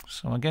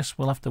 So I guess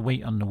we'll have to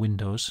wait on the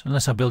windows,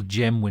 unless I build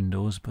gem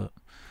windows, but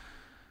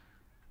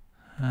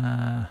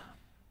I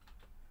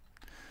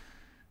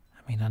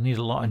mean, I need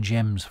a lot of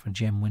gems for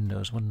gem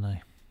windows, wouldn't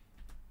I?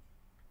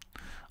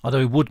 Although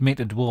it would make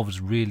the dwarves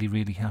really,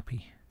 really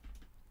happy.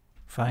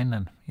 Fine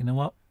then. You know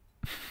what?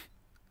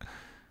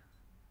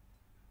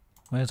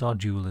 Where's our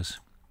jewelers?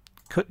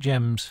 Cut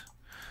gems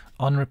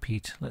on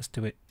repeat. Let's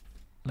do it.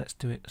 Let's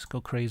do it. Let's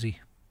go crazy.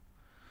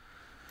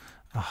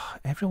 Oh,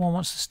 everyone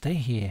wants to stay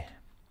here.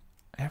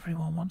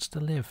 Everyone wants to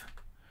live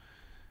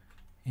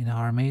in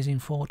our amazing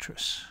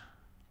fortress.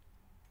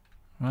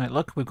 Right,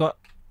 look, we've got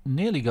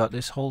nearly got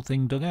this whole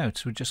thing dug out.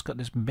 So we've just got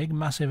this big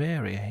massive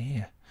area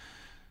here.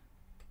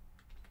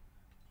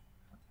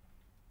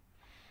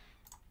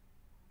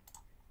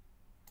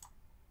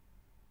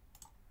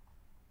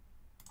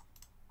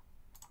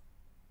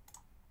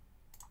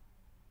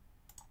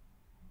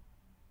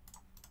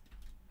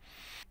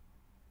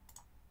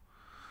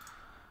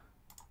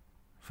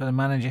 For the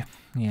manager,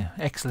 yeah,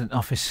 excellent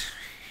office.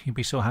 You'd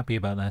be so happy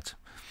about that.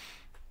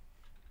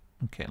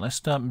 Okay, let's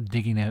start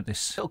digging out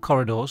this little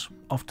corridors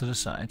off to the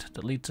side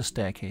that lead to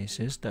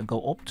staircases that go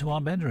up to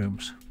our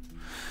bedrooms.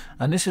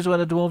 And this is where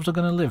the dwarves are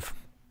going to live,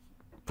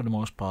 for the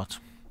most part.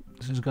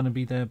 This is going to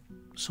be their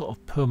sort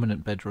of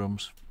permanent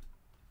bedrooms.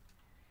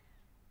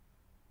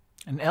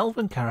 An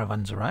elven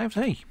caravan's arrived.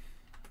 Hey,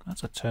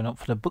 that's a turn up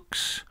for the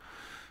books.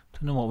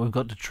 Don't know what we've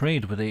got to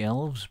trade with the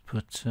elves,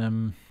 but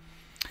look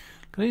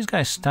at these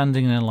guys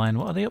standing in a line.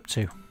 What are they up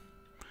to?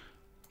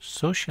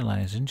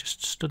 Socializing,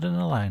 just stood in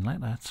a line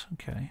like that.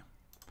 Okay.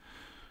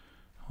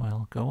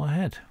 Well, go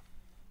ahead.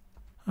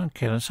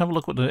 Okay, let's have a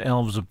look what the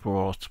elves have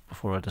brought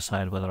before I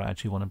decide whether I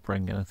actually want to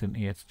bring anything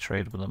here to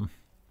trade with them.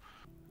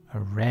 A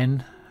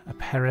wren, a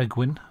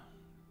peregrine.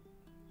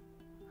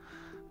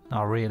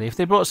 Not really. If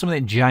they brought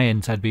something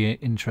giant, I'd be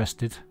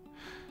interested.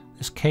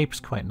 This cape's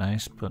quite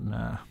nice, but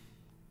nah.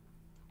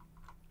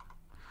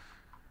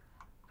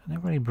 I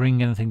never really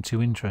bring anything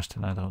too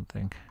interesting, I don't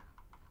think.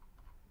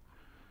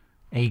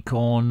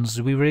 Acorns.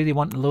 Do we really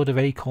want a load of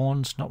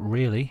acorns? Not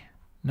really.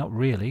 Not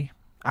really.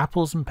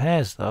 Apples and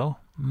pears, though.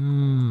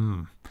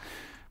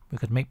 We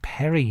could make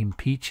perry and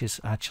peaches,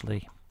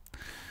 actually.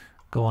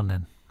 Go on,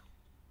 then.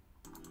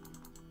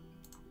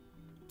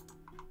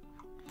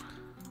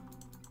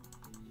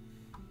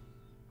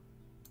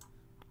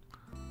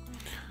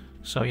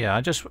 So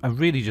yeah, I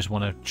really just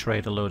want to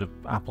trade a load of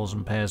apples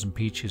and pears and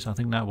peaches. I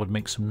think that would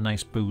make some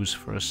nice booze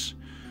for us.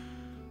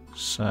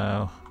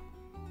 So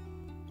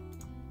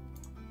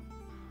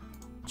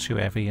too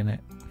heavy in it.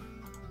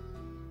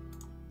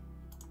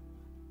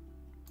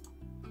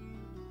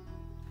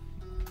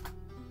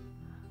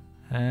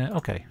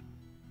 Okay.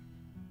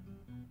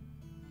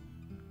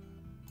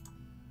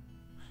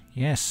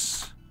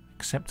 Yes.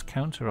 Accept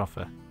counter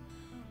offer.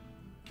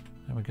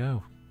 There we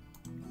go.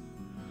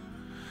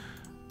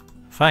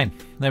 Fine.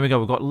 There we go.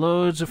 We've got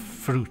loads of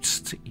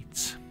fruits to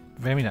eat.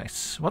 Very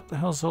nice. What the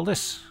hell's all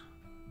this?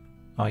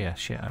 Oh yeah,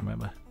 shit, I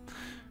remember.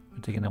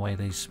 We're digging away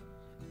these.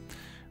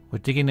 We're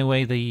digging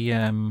away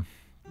the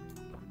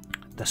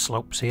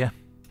slopes here.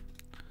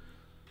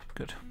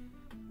 Good.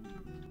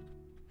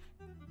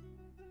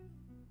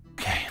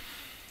 Okay.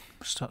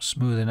 Start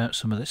smoothing out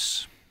some of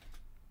this.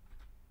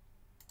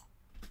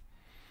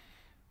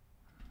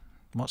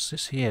 What's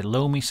this here?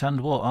 Loamy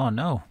sand wall. Oh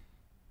no.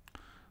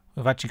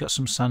 We've actually got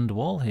some sand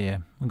wall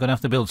here. We're going to have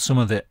to build some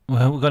of it.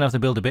 Well, we're going to have to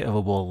build a bit of a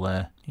wall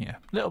there. Yeah,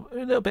 a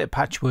little bit of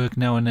patchwork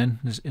now and then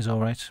is all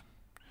right.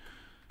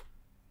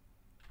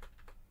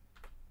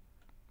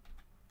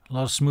 A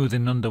lot of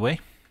smoothing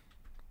underway.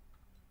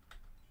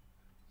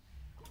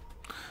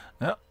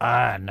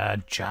 Oh, no,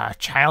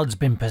 child's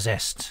been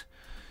possessed.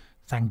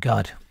 Thank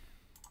God.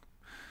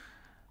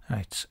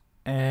 Right,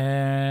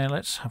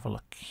 let's have a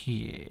look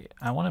here.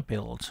 I want to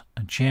build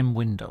a gem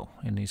window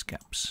in these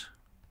gaps.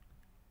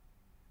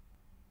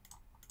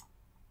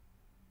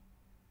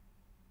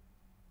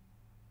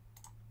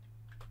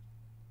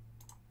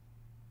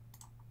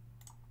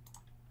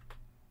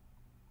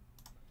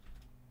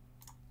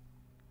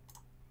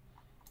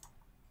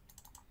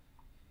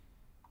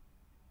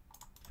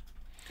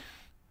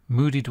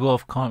 Moody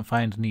Dwarf can't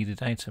find a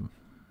needed item.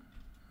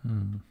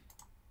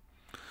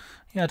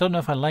 Yeah, I don't know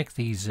if I like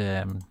these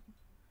DF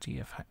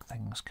hack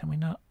things. Can we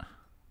not?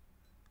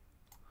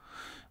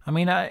 I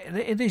mean,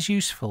 it is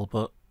useful,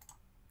 but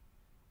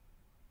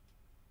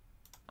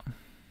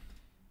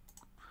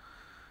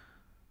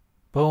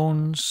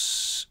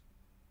bones.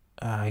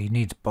 You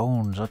need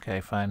bones.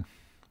 Okay, fine.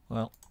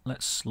 Well,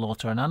 let's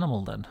slaughter an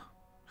animal then.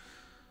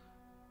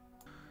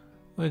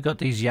 We've got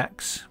these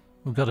yaks.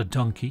 We've got a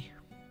donkey.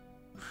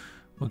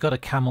 We've got a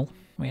camel.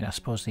 I mean, I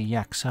suppose the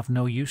yaks have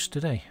no use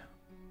today.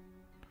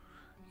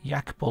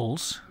 Yak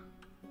bulls.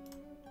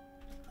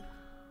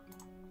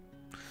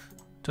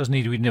 Does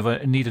need we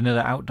need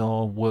another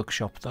outdoor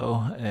workshop though.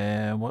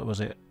 What was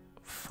it?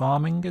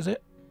 Farming, is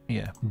it?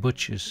 Yeah,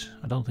 butchers.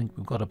 I don't think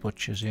we've got a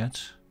butchers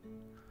yet.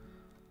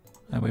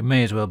 And we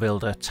may as well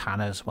build a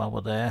tanner's while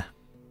we're there.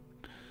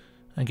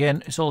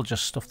 Again, it's all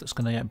just stuff that's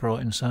going to get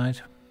brought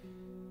inside.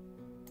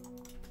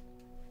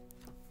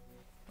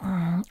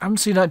 I haven't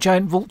seen that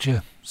giant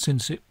vulture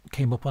since it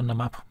came up on the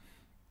map.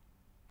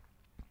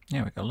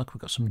 There we go, look, we've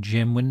got some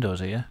gem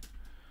windows here.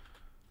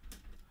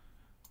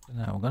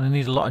 Now, we're going to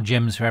need a lot of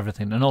gems for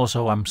everything. And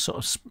also, I'm sort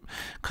of,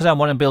 because I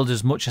want to build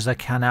as much as I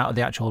can out of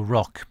the actual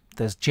rock,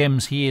 there's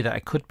gems here that I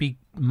could be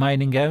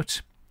mining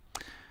out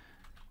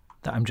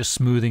that I'm just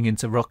smoothing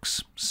into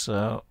rocks.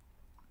 So,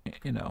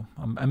 you know,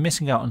 I'm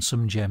missing out on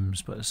some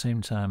gems, but at the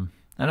same time,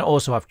 and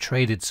also I've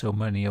traded so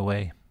many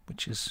away,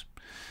 which is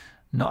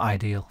not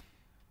ideal.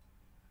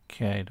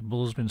 Okay, the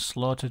bull's been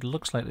slaughtered.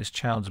 Looks like this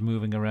child's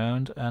moving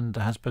around and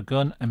has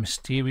begun a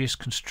mysterious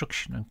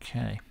construction.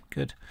 Okay,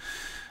 good.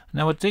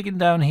 Now we're digging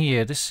down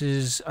here. This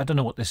is, I don't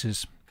know what this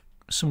is.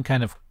 Some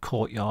kind of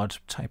courtyard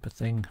type of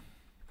thing.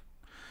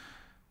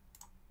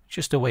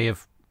 Just a way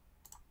of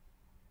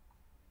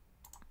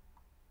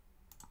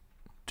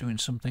doing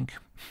something.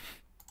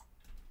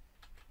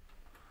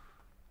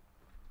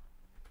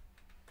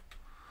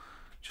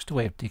 Just a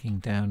way of digging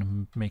down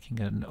and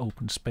making an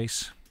open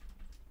space.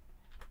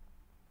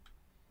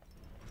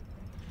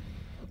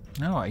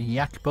 Oh, a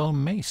yak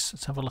bone mace.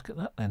 Let's have a look at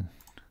that then.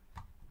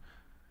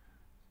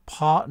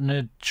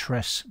 Partnered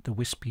tress, the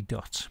wispy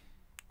dot.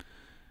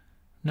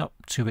 Not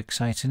too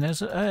exciting.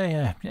 As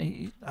I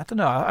don't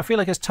know. I feel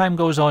like as time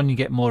goes on, you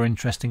get more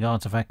interesting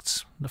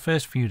artifacts. The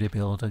first few they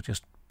build are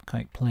just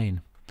quite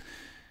plain.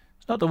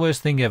 It's not the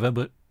worst thing ever,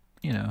 but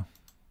you know.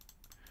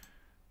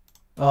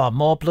 Oh,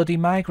 more bloody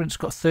migrants.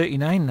 Got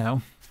 39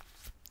 now.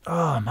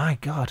 Oh my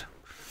God.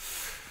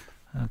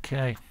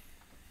 Okay.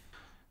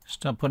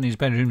 Start putting these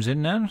bedrooms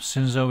in now,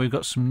 since though we've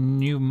got some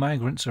new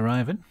migrants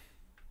arriving.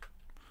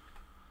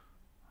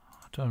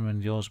 I don't know how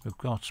many yours we've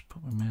got,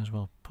 but we may as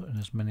well put in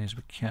as many as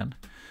we can.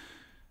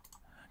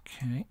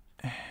 Okay.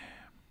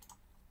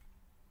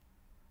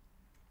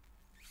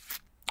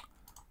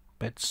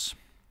 Beds.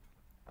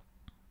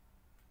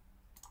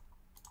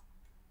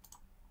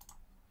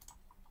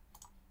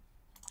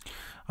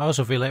 I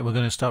also feel like we're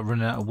going to start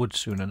running out of wood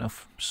soon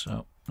enough,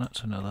 so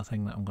that's another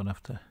thing that I'm going to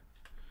have to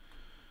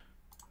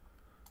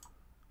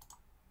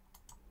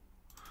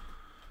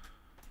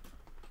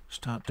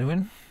start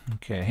doing.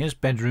 Okay, here's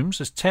bedrooms.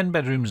 There's 10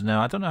 bedrooms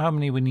now. I don't know how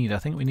many we need. I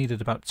think we needed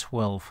about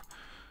 12.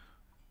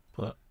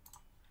 But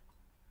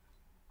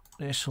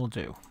this will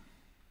do.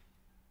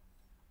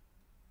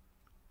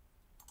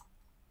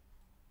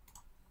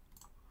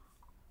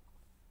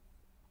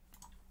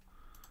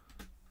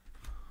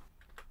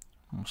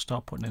 We'll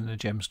start putting in the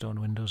gemstone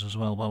windows as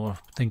well while we're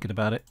thinking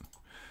about it. I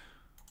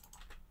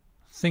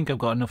think I've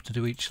got enough to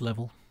do each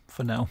level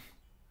for now.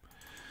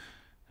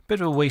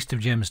 Bit of a waste of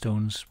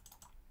gemstones,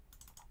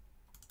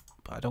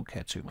 but I don't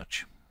care too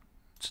much.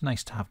 It's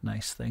nice to have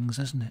nice things,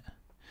 isn't it?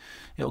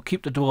 It'll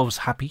keep the dwarves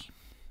happy.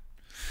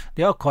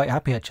 They are quite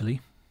happy actually.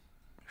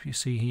 If you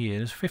see here,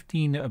 there's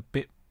 15 a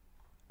bit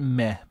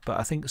meh, but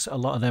I think a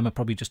lot of them are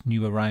probably just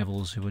new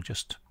arrivals who are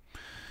just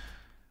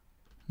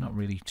not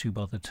really too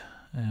bothered.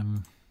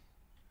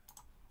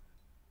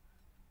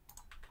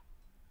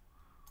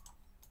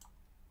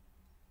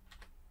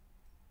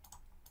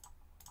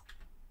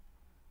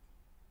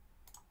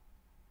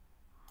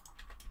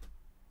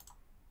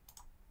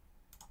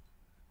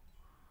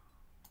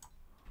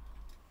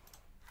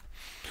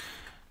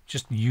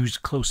 Just use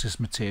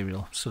closest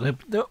material. So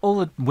all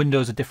the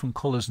windows are different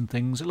colours and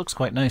things. It looks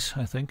quite nice,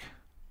 I think.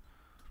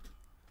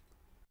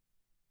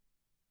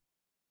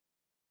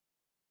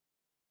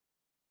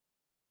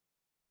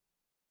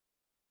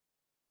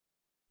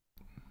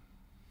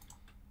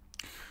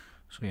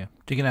 So yeah,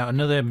 digging out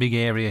another big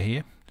area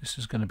here. This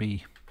is going to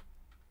be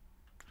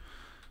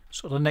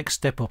sort of the next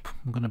step up.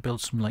 I'm going to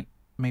build some, like,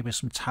 maybe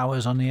some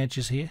towers on the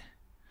edges here.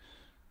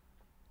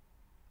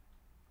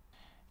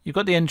 You've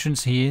got the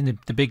entrance here in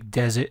the big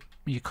desert.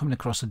 You're coming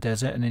across the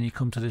desert and then you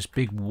come to this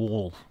big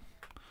wall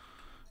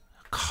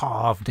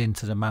carved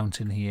into the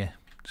mountain here.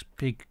 This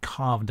big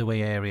carved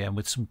away area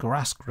with some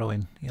grass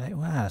growing. You're like,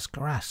 wow, that's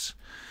grass.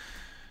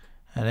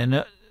 And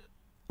then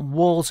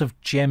walls of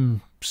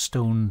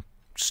gemstone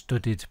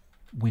studded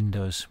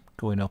windows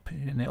going up,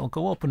 and it'll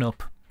go up and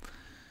up.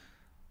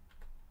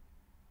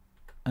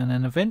 And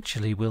then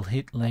eventually we'll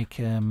hit like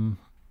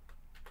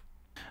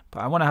but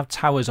I want to have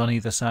towers on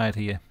either side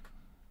here.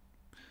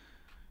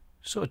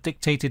 Sort of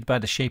dictated by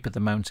the shape of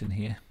the mountain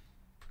here.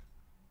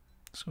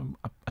 So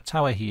a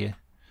tower here,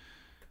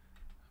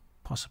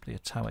 possibly a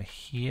tower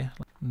here.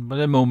 But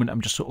at the moment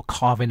I'm just sort of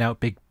carving out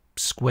big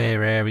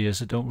square areas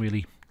that don't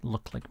really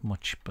look like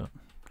much, but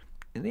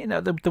you know,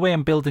 the way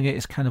I'm building it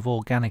is kind of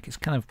organic. It's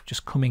kind of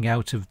just coming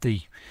out of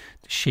the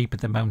shape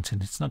of the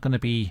mountain. It's not going to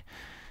be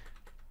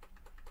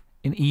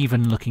an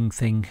even looking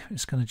thing.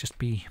 It's going to just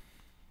be,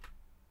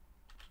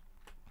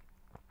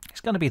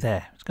 it's going to be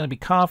there. It's going to be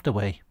carved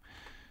away.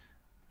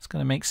 It's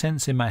going to make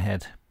sense in my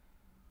head.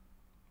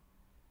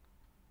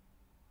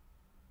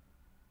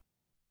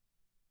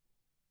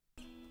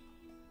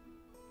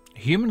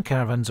 Human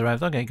caravans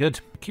arrived. Okay, good.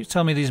 It keeps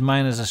telling me these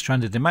miners are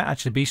stranded. They might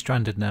actually be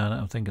stranded now that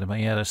I'm thinking about.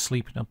 Yeah, they're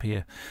sleeping up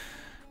here.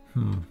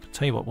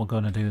 Tell you what we're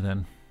going to do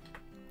then.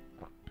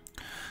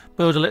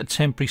 Build a little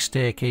temporary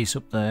staircase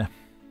up there.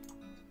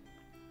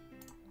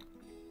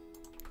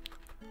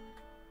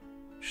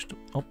 Just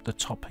up the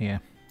top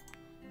here.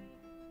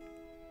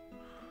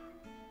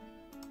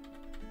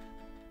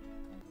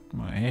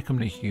 Right, here come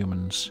the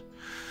humans.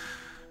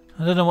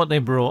 I don't know what they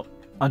brought.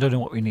 I don't know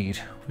what we need.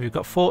 We've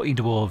got 40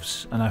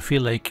 dwarves, and I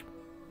feel like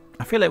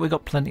we've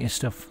got plenty of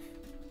stuff.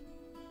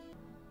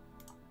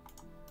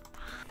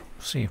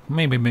 See,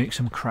 maybe make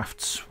some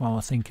crafts while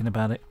we're thinking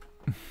about it.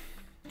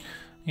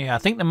 Yeah, I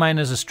think the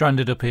miners are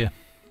stranded up here.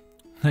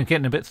 They're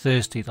getting a bit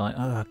thirsty. They're like,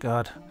 oh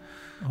god.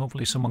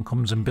 Hopefully someone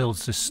comes and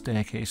builds this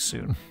staircase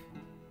soon.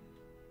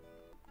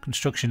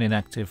 Construction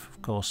inactive,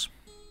 of course.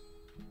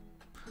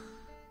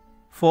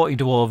 40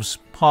 dwarves,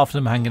 half of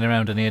them hanging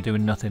around in here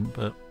doing nothing,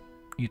 but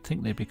you'd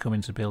think they'd be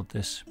coming to build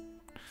this.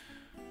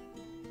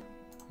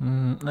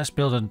 Let's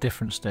build a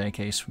different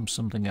staircase from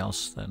something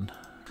else then.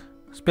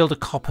 Let's build a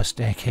copper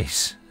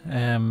staircase.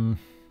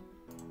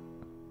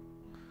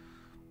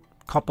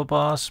 Copper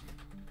bars,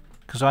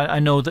 because I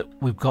know that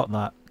we've got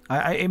that.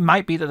 It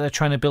might be that they're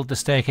trying to build the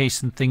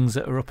staircase and things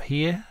that are up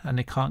here and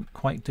they can't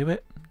quite do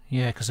it.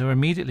 Yeah, because they're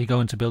immediately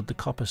going to build the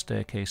copper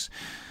staircase.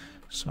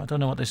 So I don't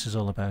know what this is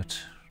all about.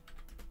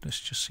 This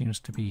just seems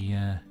to be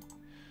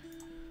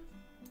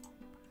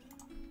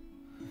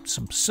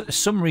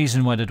some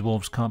reason why the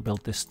dwarves can't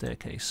build this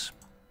staircase.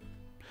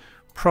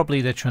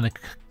 Probably they're trying to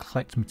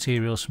collect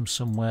materials from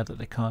somewhere that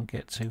they can't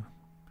get to.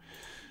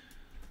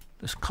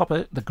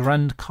 The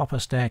grand copper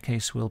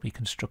staircase will be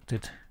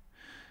constructed.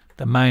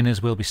 The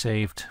miners will be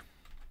saved.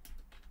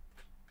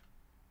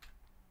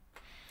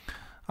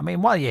 I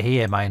mean, while you're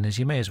here, miners,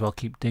 you may as well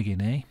keep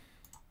digging, eh?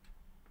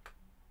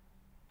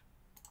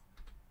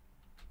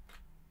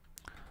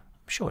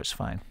 I'm sure it's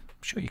fine.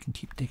 I'm sure you can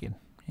keep digging.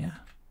 Yeah.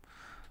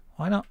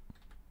 Why not?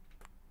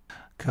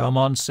 Come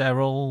on,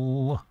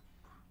 Cyril.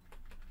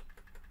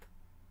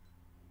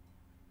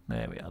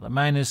 There we are. The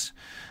miners.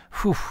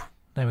 Whew.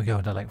 There we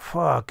go. They're like,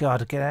 oh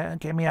god,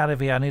 get me out of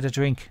here. I need a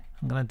drink.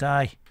 I'm gonna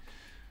die.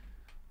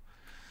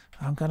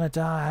 I'm gonna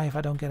die if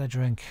I don't get a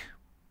drink.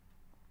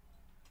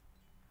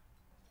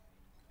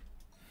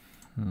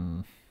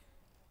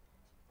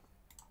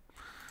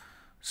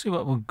 See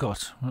what we've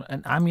got.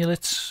 An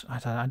amulet.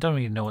 I don't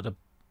really know what the.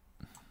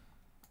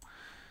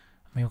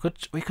 I mean,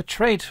 we could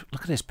trade.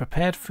 Look at this.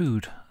 Prepared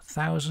food.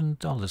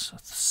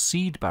 $1,000.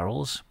 Seed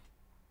barrels.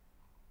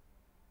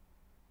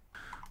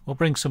 We'll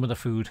bring some of the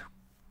food.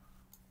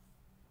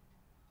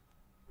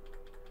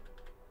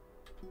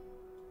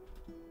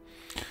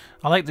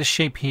 I like this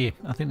shape here.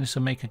 I think this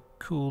will make a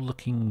cool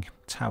looking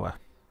tower.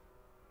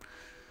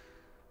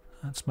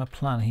 That's my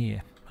plan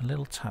here. A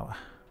little tower.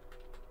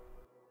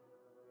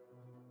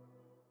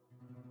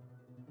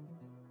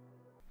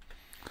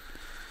 I'm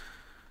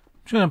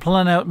trying to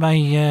plan out my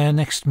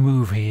next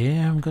move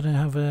here. I'm going to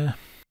have a...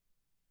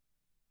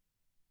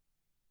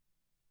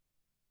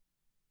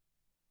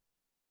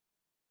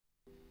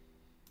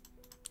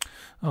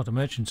 Oh, the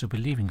merchants will be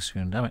leaving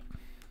soon, damn it.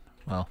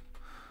 Well,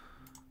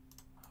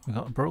 we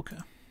got a broker.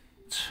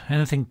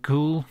 Anything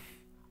cool?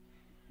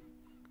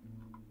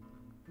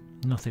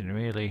 Nothing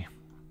really.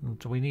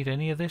 Do we need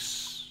any of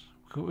this?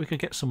 We could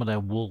get some of their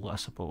wool, I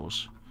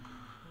suppose.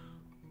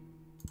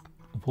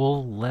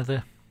 Wool,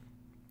 leather.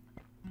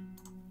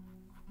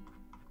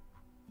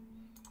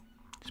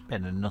 It's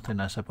better than nothing,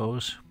 I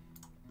suppose.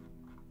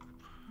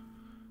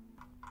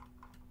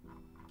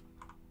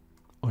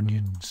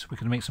 Onions. We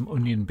could make some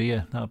onion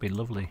beer. That would be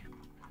lovely.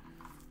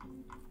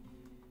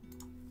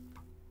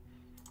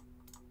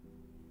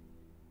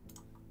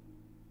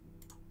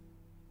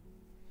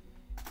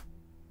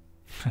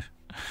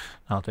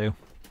 I'll do.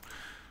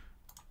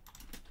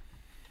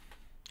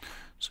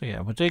 So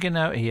yeah, we're digging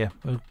out here.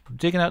 We're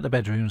digging out the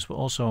bedrooms, but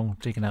also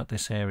digging out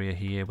this area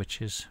here,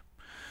 which is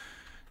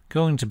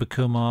going to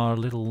become our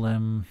little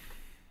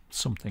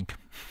something.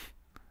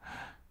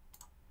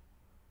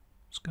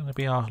 It's going to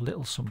be our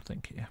little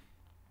something here.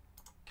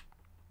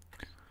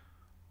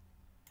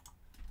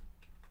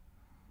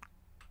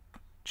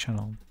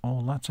 Channel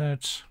all that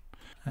out.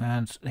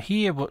 And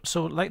here,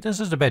 so like this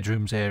is the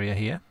bedrooms area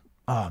here.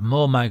 Oh,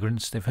 more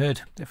migrants. They've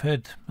heard.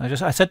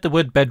 I said the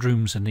word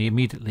bedrooms and they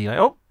immediately like,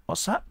 oh,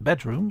 what's that?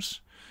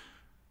 Bedrooms?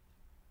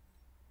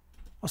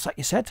 What's that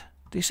you said?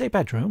 Did you say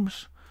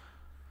bedrooms?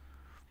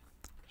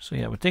 So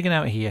yeah, we're digging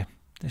out here.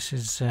 This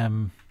is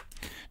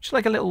just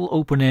like a little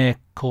open air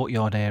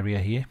courtyard area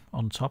here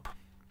on top.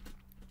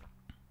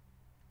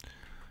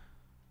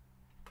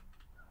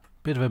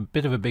 Bit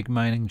of a big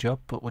mining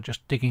job, but we're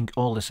just digging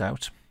all this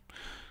out.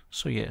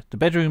 So yeah, the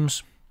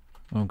bedrooms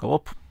will go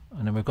up,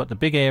 and then we've got the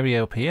big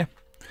area up here.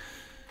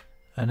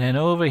 And then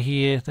over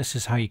here, this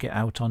is how you get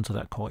out onto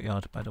that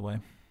courtyard, by the way.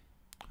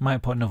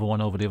 Might put another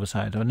one over the other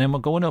side. And then we're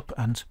going up,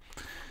 and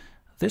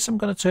this I'm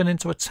going to turn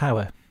into a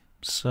tower.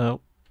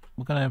 So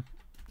we're going to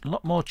a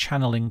lot more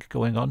channeling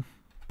going on,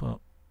 but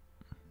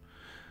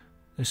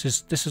this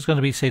is going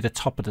to be, say, the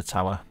top of the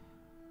tower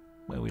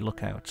where we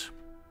look out.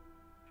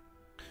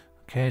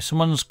 Okay,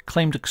 someone's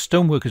claimed a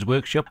stoneworker's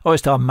workshop. Oh,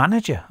 it's our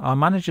manager. Our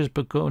manager's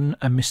begun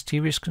a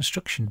mysterious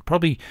construction.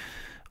 Probably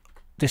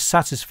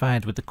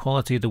dissatisfied with the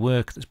quality of the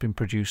work that's been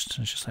produced.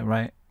 It's just like,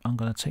 right, I'm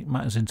going to take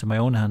matters into my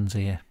own hands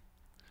here.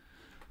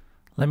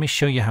 Let me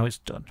show you how it's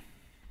done.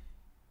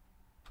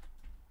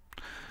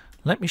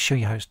 Let me show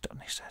you how it's done,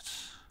 he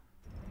says.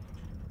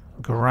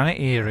 Granite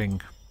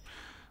earring.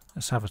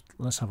 Let's have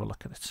a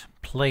look at it.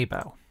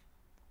 Playbow.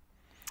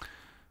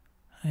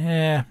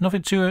 Yeah,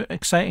 nothing too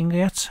exciting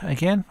yet.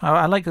 Again,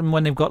 I like them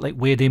when they've got like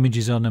weird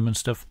images on them and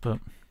stuff, but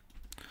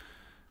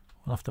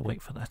we'll have to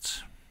wait for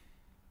that.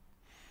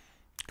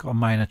 Got a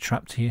miner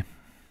trapped here.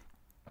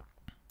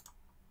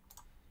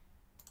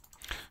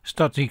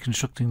 Start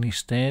deconstructing these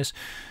stairs,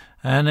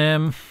 and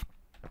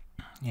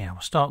yeah,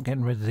 we'll start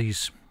getting rid of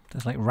these.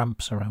 There's like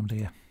ramps around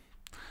here.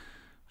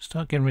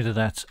 Start getting rid of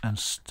that and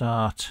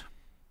start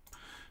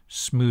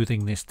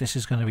smoothing this. This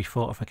is going to be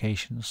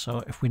fortifications,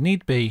 so if we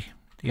need be,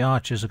 the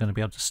archers are going to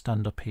be able to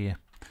stand up here.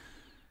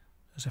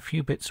 There's a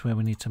few bits where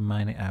we need to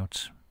mine it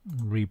out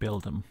and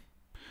rebuild them.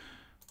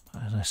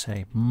 As I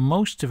say,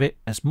 most of it,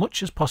 as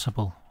much as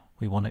possible,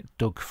 we want it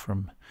dug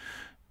from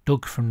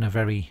the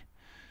very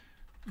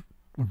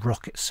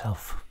rock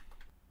itself.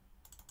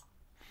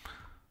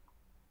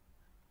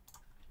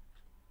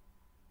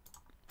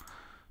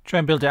 Try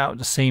and build it out of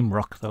the same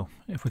rock though,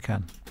 if we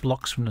can.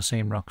 Blocks from the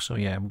same rock. So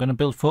yeah, I'm going to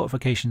build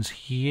fortifications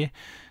here,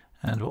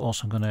 and we're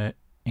also going to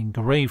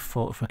engrave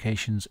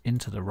fortifications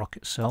into the rock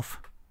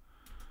itself.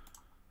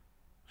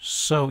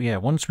 So yeah,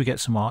 once we get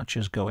some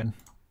archers going,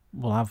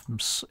 we'll have them,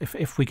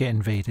 if we get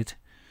invaded,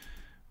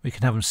 we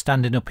can have them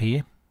standing up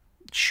here,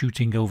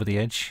 shooting over the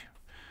edge,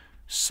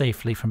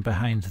 safely from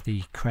behind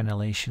the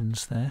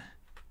crenellations there.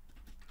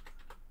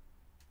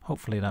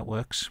 Hopefully that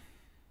works.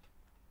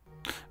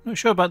 I'm not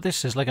sure about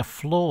this. There's like a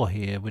floor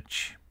here,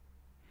 which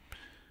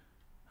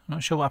I'm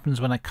not sure what happens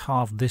when I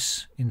carve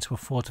this into a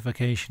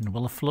fortification.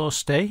 Will the floor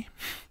stay?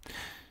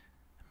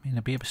 I mean,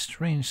 it'd be a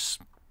strange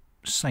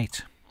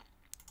sight.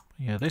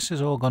 Yeah, this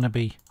is all going to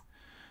be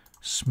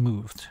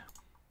smoothed.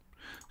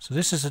 So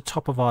this is the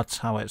top of our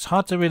tower. It's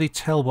hard to really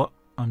tell what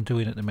I'm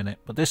doing at the minute,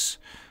 but this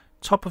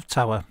top of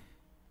tower.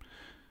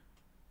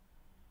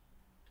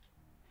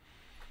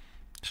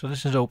 So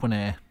this is open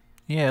air.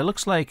 Yeah, it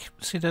looks like,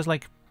 see, there's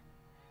like,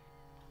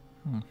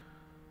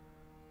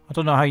 I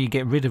don't know how you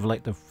get rid of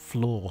like the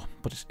floor,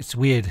 but it's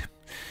weird.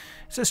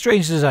 It's a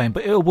strange design,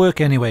 but it'll work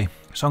anyway.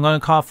 So I'm going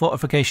to carve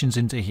fortifications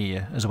into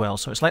here as well.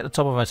 So it's like the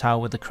top of a tower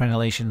with the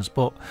crenellations,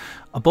 but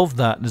above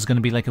that there's going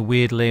to be like a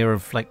weird layer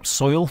of like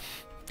soil,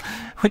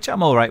 which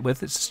I'm alright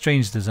with. It's a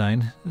strange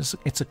design.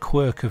 It's a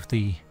quirk of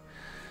the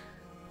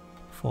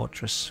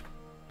fortress.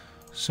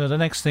 So the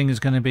next thing is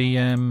going to be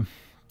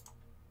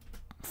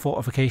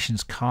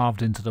fortifications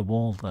carved into the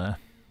wall there.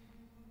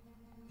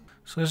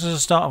 So this is the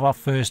start of our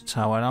first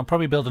tower, and I'll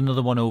probably build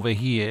another one over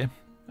here.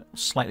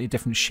 Slightly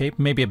different shape,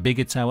 maybe a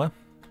bigger tower.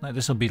 Like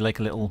this will be like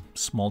a little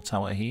small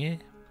tower here.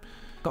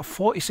 Got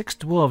 46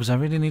 dwarves. I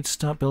really need to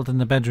start building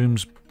the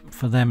bedrooms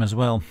for them as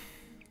well.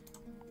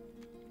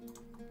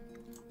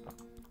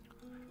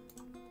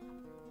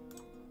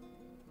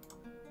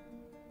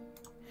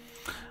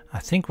 I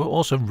think we're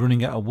also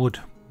running out of wood,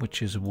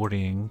 which is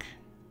worrying.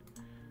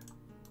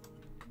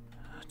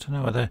 I don't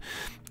know whether...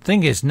 The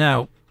thing is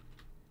now,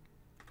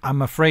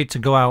 I'm afraid to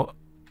go out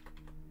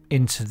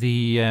into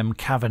the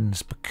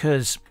caverns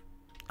because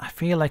I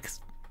feel like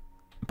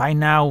by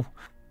now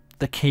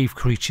the cave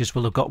creatures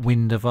will have got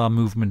wind of our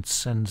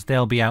movements and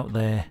they'll be out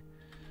there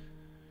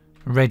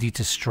ready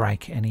to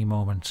strike any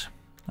moment.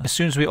 As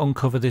soon as we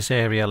uncover this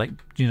area, like,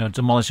 you know,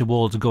 demolish the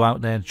wall to go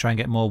out there and try and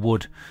get more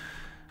wood,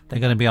 they're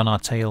going to be on our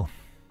tail.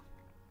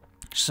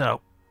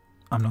 So,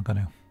 I'm not going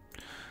to.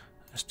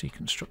 Let's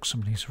deconstruct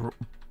some of these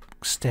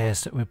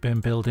stairs that we've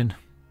been building.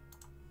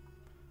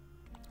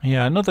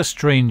 Yeah, another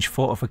strange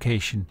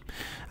fortification.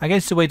 I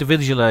guess the way to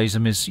visualise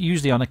them is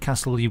usually on a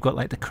castle you've got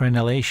like the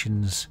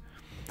crenellations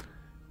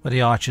where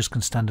the archers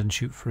can stand and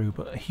shoot through,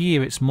 but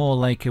here it's more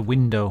like a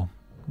window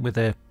with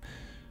a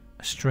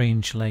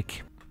strange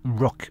like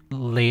rock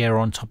layer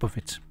on top of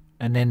it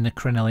and then the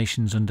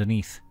crenellations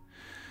underneath.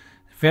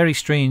 Very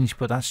strange,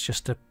 but that's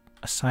just a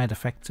side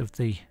effect of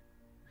the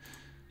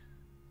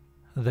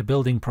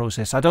building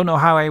process. I don't know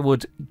how I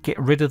would get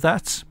rid of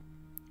that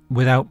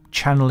without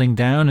channeling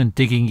down and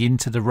digging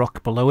into the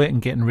rock below it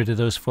and getting rid of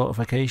those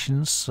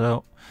fortifications.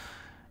 So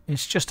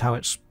it's just how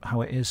it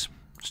is.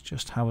 It's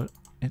just how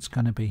it's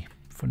going to be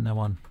from now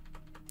on.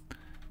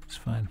 It's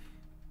fine.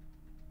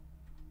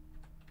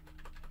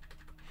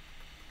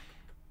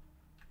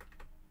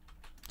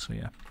 So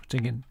yeah,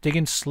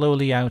 digging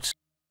slowly out.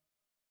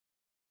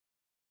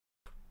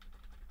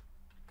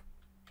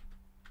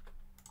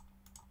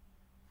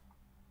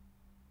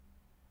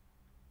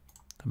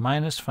 The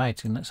miners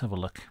fighting. Let's have a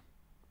look.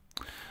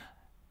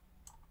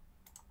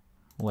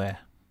 Where?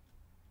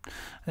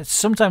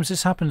 Sometimes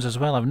this happens as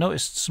well. I've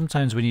noticed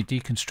sometimes when you're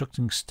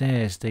deconstructing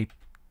stairs, they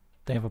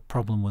have a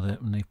problem with it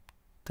and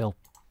they'll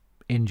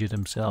injure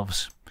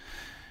themselves.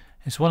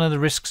 It's one of the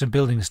risks of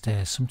building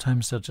stairs.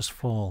 Sometimes they'll just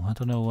fall. I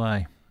don't know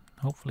why.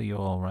 Hopefully you're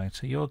all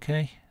right. Are you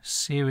okay?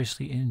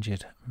 Seriously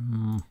injured.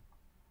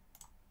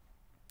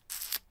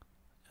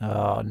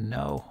 Oh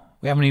no.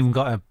 We haven't even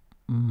got a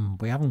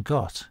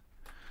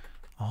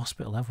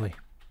hospital, have we?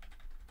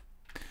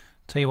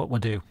 Tell you what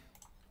we'll do.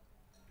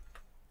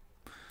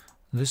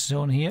 This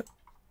zone here,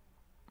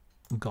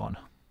 gone.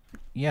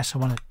 Yes, I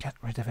want to get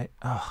rid of it.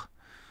 Oh,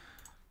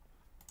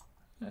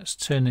 let's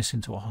turn this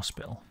into a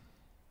hospital.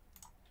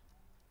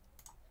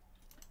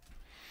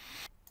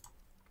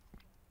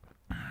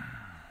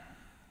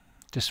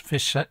 This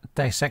fish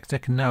dissector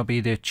can now be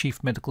the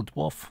chief medical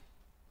dwarf.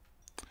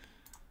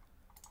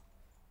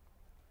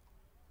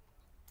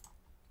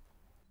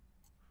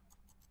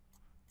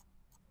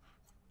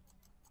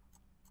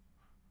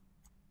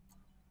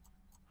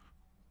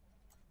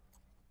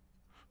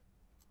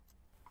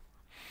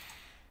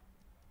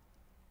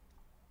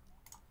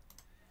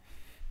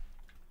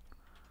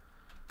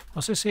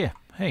 What's this here?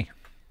 Hey.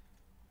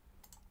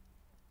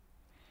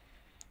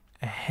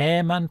 A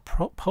hairman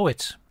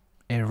poet.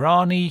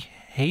 Irani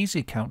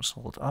Hazy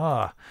counselled.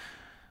 Ah.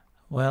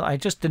 Well, I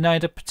just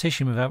denied a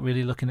petition without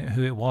really looking at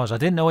who it was. I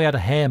didn't know he had a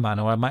hairman,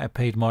 or I might have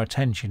paid more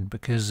attention,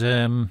 because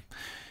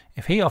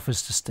if he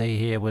offers to stay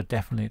here, we're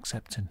definitely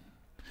accepting.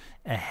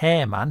 A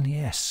hairman?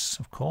 Yes,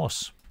 of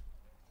course.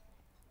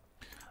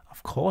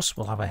 Of course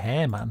we'll have a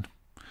hairman.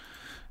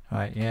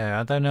 Right, yeah,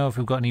 I don't know if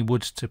we've got any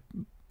wood to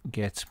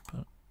get,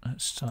 but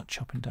let's start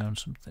chopping down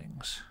some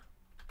things.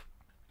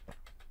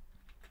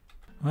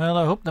 Well,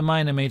 I hope the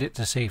miner made it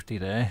to safety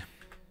there.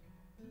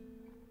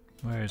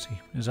 Where is he?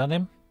 Is that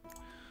him?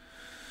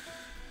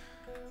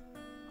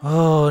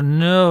 Oh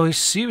no, he's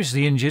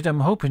seriously injured. I'm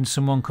hoping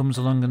someone comes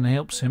along and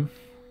helps him.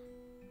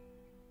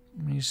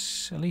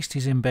 At least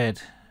he's in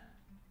bed.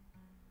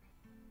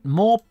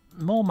 More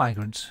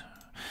migrants.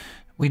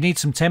 We need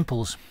some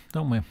temples,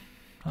 don't we?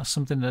 That's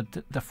something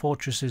that the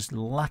fortress is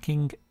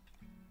lacking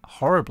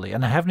horribly,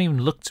 and I haven't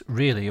even looked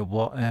really at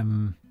what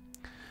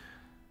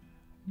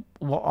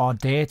our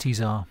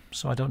deities are,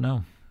 so I don't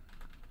know.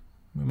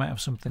 We might have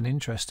something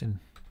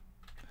interesting.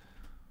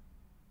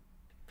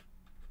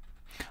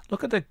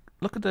 Look at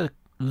the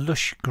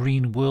lush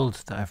green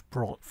world that I've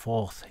brought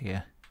forth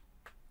here.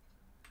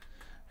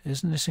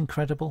 Isn't this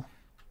incredible?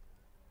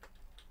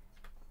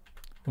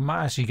 We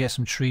might actually get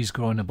some trees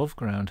growing above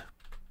ground.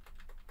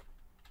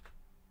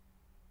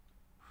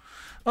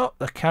 Oh,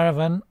 the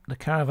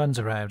caravan's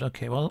arrived.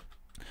 Okay, well,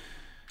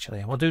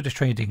 actually, we'll do the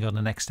trading on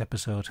the next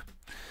episode.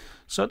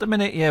 So at the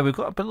minute, yeah, we've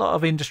got a lot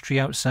of industry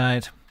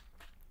outside.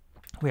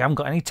 We haven't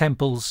got any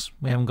temples.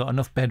 We haven't got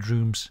enough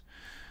bedrooms.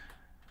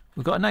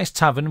 We've got a nice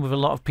tavern with a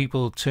lot of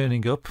people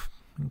turning up,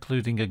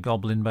 including a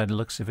goblin by the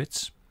looks of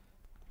it.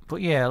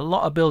 But yeah, a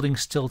lot of building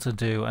still to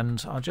do,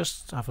 and I'll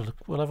just have a look.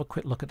 We'll have a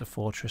quick look at the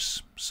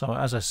fortress. So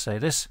as I say,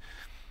 this,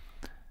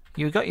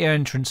 you've got your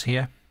entrance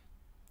here.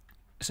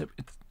 So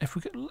if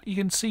we could, you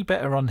can see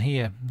better on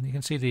here. You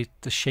can see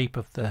the shape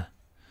of the.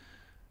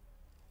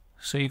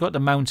 So you've got the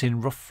mountain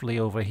roughly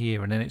over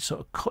here, and then it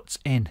sort of cuts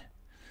in.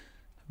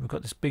 We've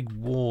got this big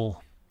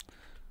wall,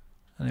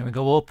 and then we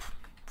go up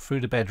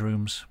through the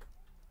bedrooms,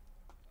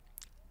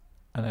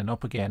 and then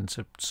up again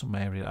to some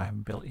area I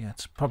haven't built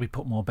yet. Probably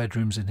put more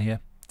bedrooms in here.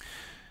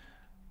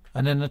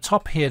 And then the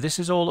top here, this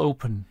is all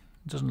open.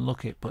 It doesn't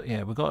look it, but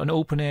yeah, we've got an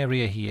open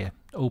area here,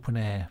 open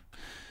air.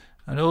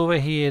 And over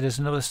here, there's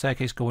another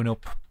staircase going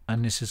up,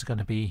 and this is going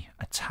to be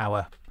a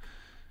tower.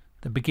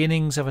 The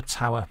beginnings of a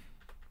tower.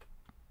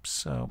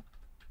 So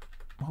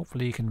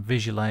hopefully you can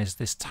visualize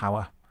this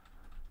tower,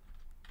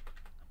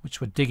 which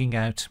we're digging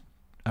out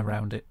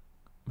around it.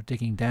 We're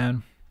digging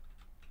down.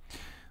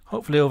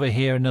 Hopefully over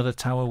here another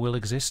tower will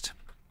exist.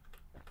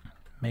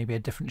 Maybe a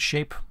different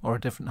shape or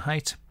a different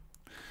height.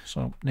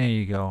 So there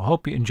you go. I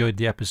hope you enjoyed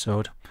the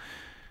episode.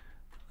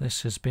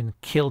 This has been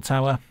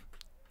Killtower.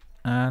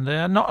 And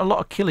not a lot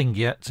of killing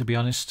yet, to be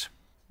honest.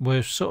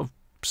 We're sort of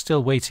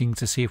still waiting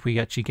to see if we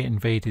actually get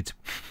invaded.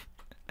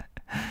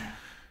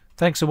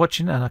 Thanks for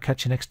watching, and I'll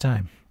catch you next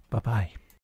time. Bye bye.